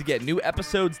to get new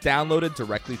episodes downloaded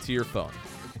directly to your phone.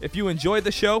 If you enjoyed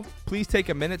the show, please take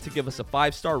a minute to give us a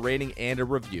 5-star rating and a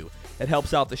review. It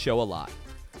helps out the show a lot.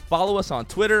 Follow us on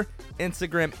Twitter,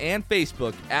 Instagram, and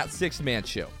Facebook at Sixth Man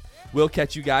Show. We'll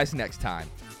catch you guys next time.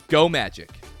 Go Magic!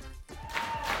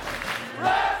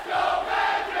 Let's go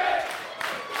Magic!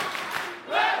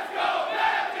 Let's go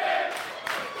Magic!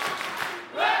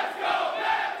 Let's go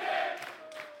Magic!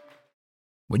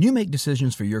 When you make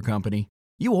decisions for your company,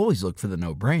 you always look for the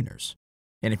no-brainers.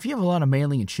 And if you have a lot of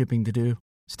mailing and shipping to do,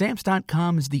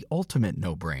 Stamps.com is the ultimate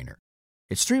no-brainer.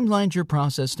 It streamlines your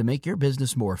process to make your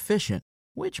business more efficient,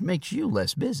 which makes you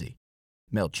less busy.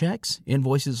 Mail checks,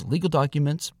 invoices, legal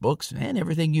documents, books, and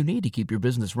everything you need to keep your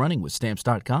business running with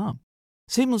Stamps.com.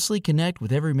 Seamlessly connect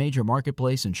with every major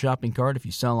marketplace and shopping cart if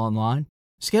you sell online.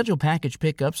 Schedule package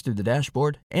pickups through the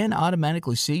dashboard and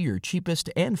automatically see your cheapest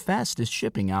and fastest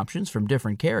shipping options from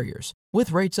different carriers,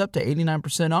 with rates up to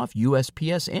 89% off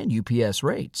USPS and UPS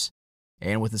rates.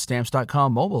 And with the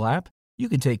Stamps.com mobile app, you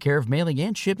can take care of mailing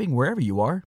and shipping wherever you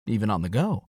are, even on the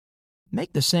go.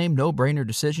 Make the same no-brainer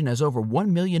decision as over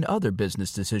 1 million other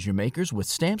business decision makers with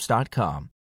Stamps.com.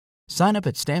 Sign up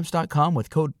at Stamps.com with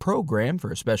code PROGRAM for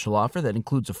a special offer that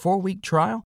includes a 4-week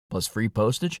trial, plus free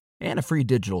postage and a free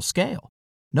digital scale.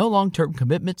 No long-term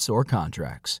commitments or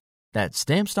contracts. That's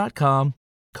Stamps.com,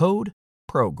 code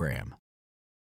PROGRAM.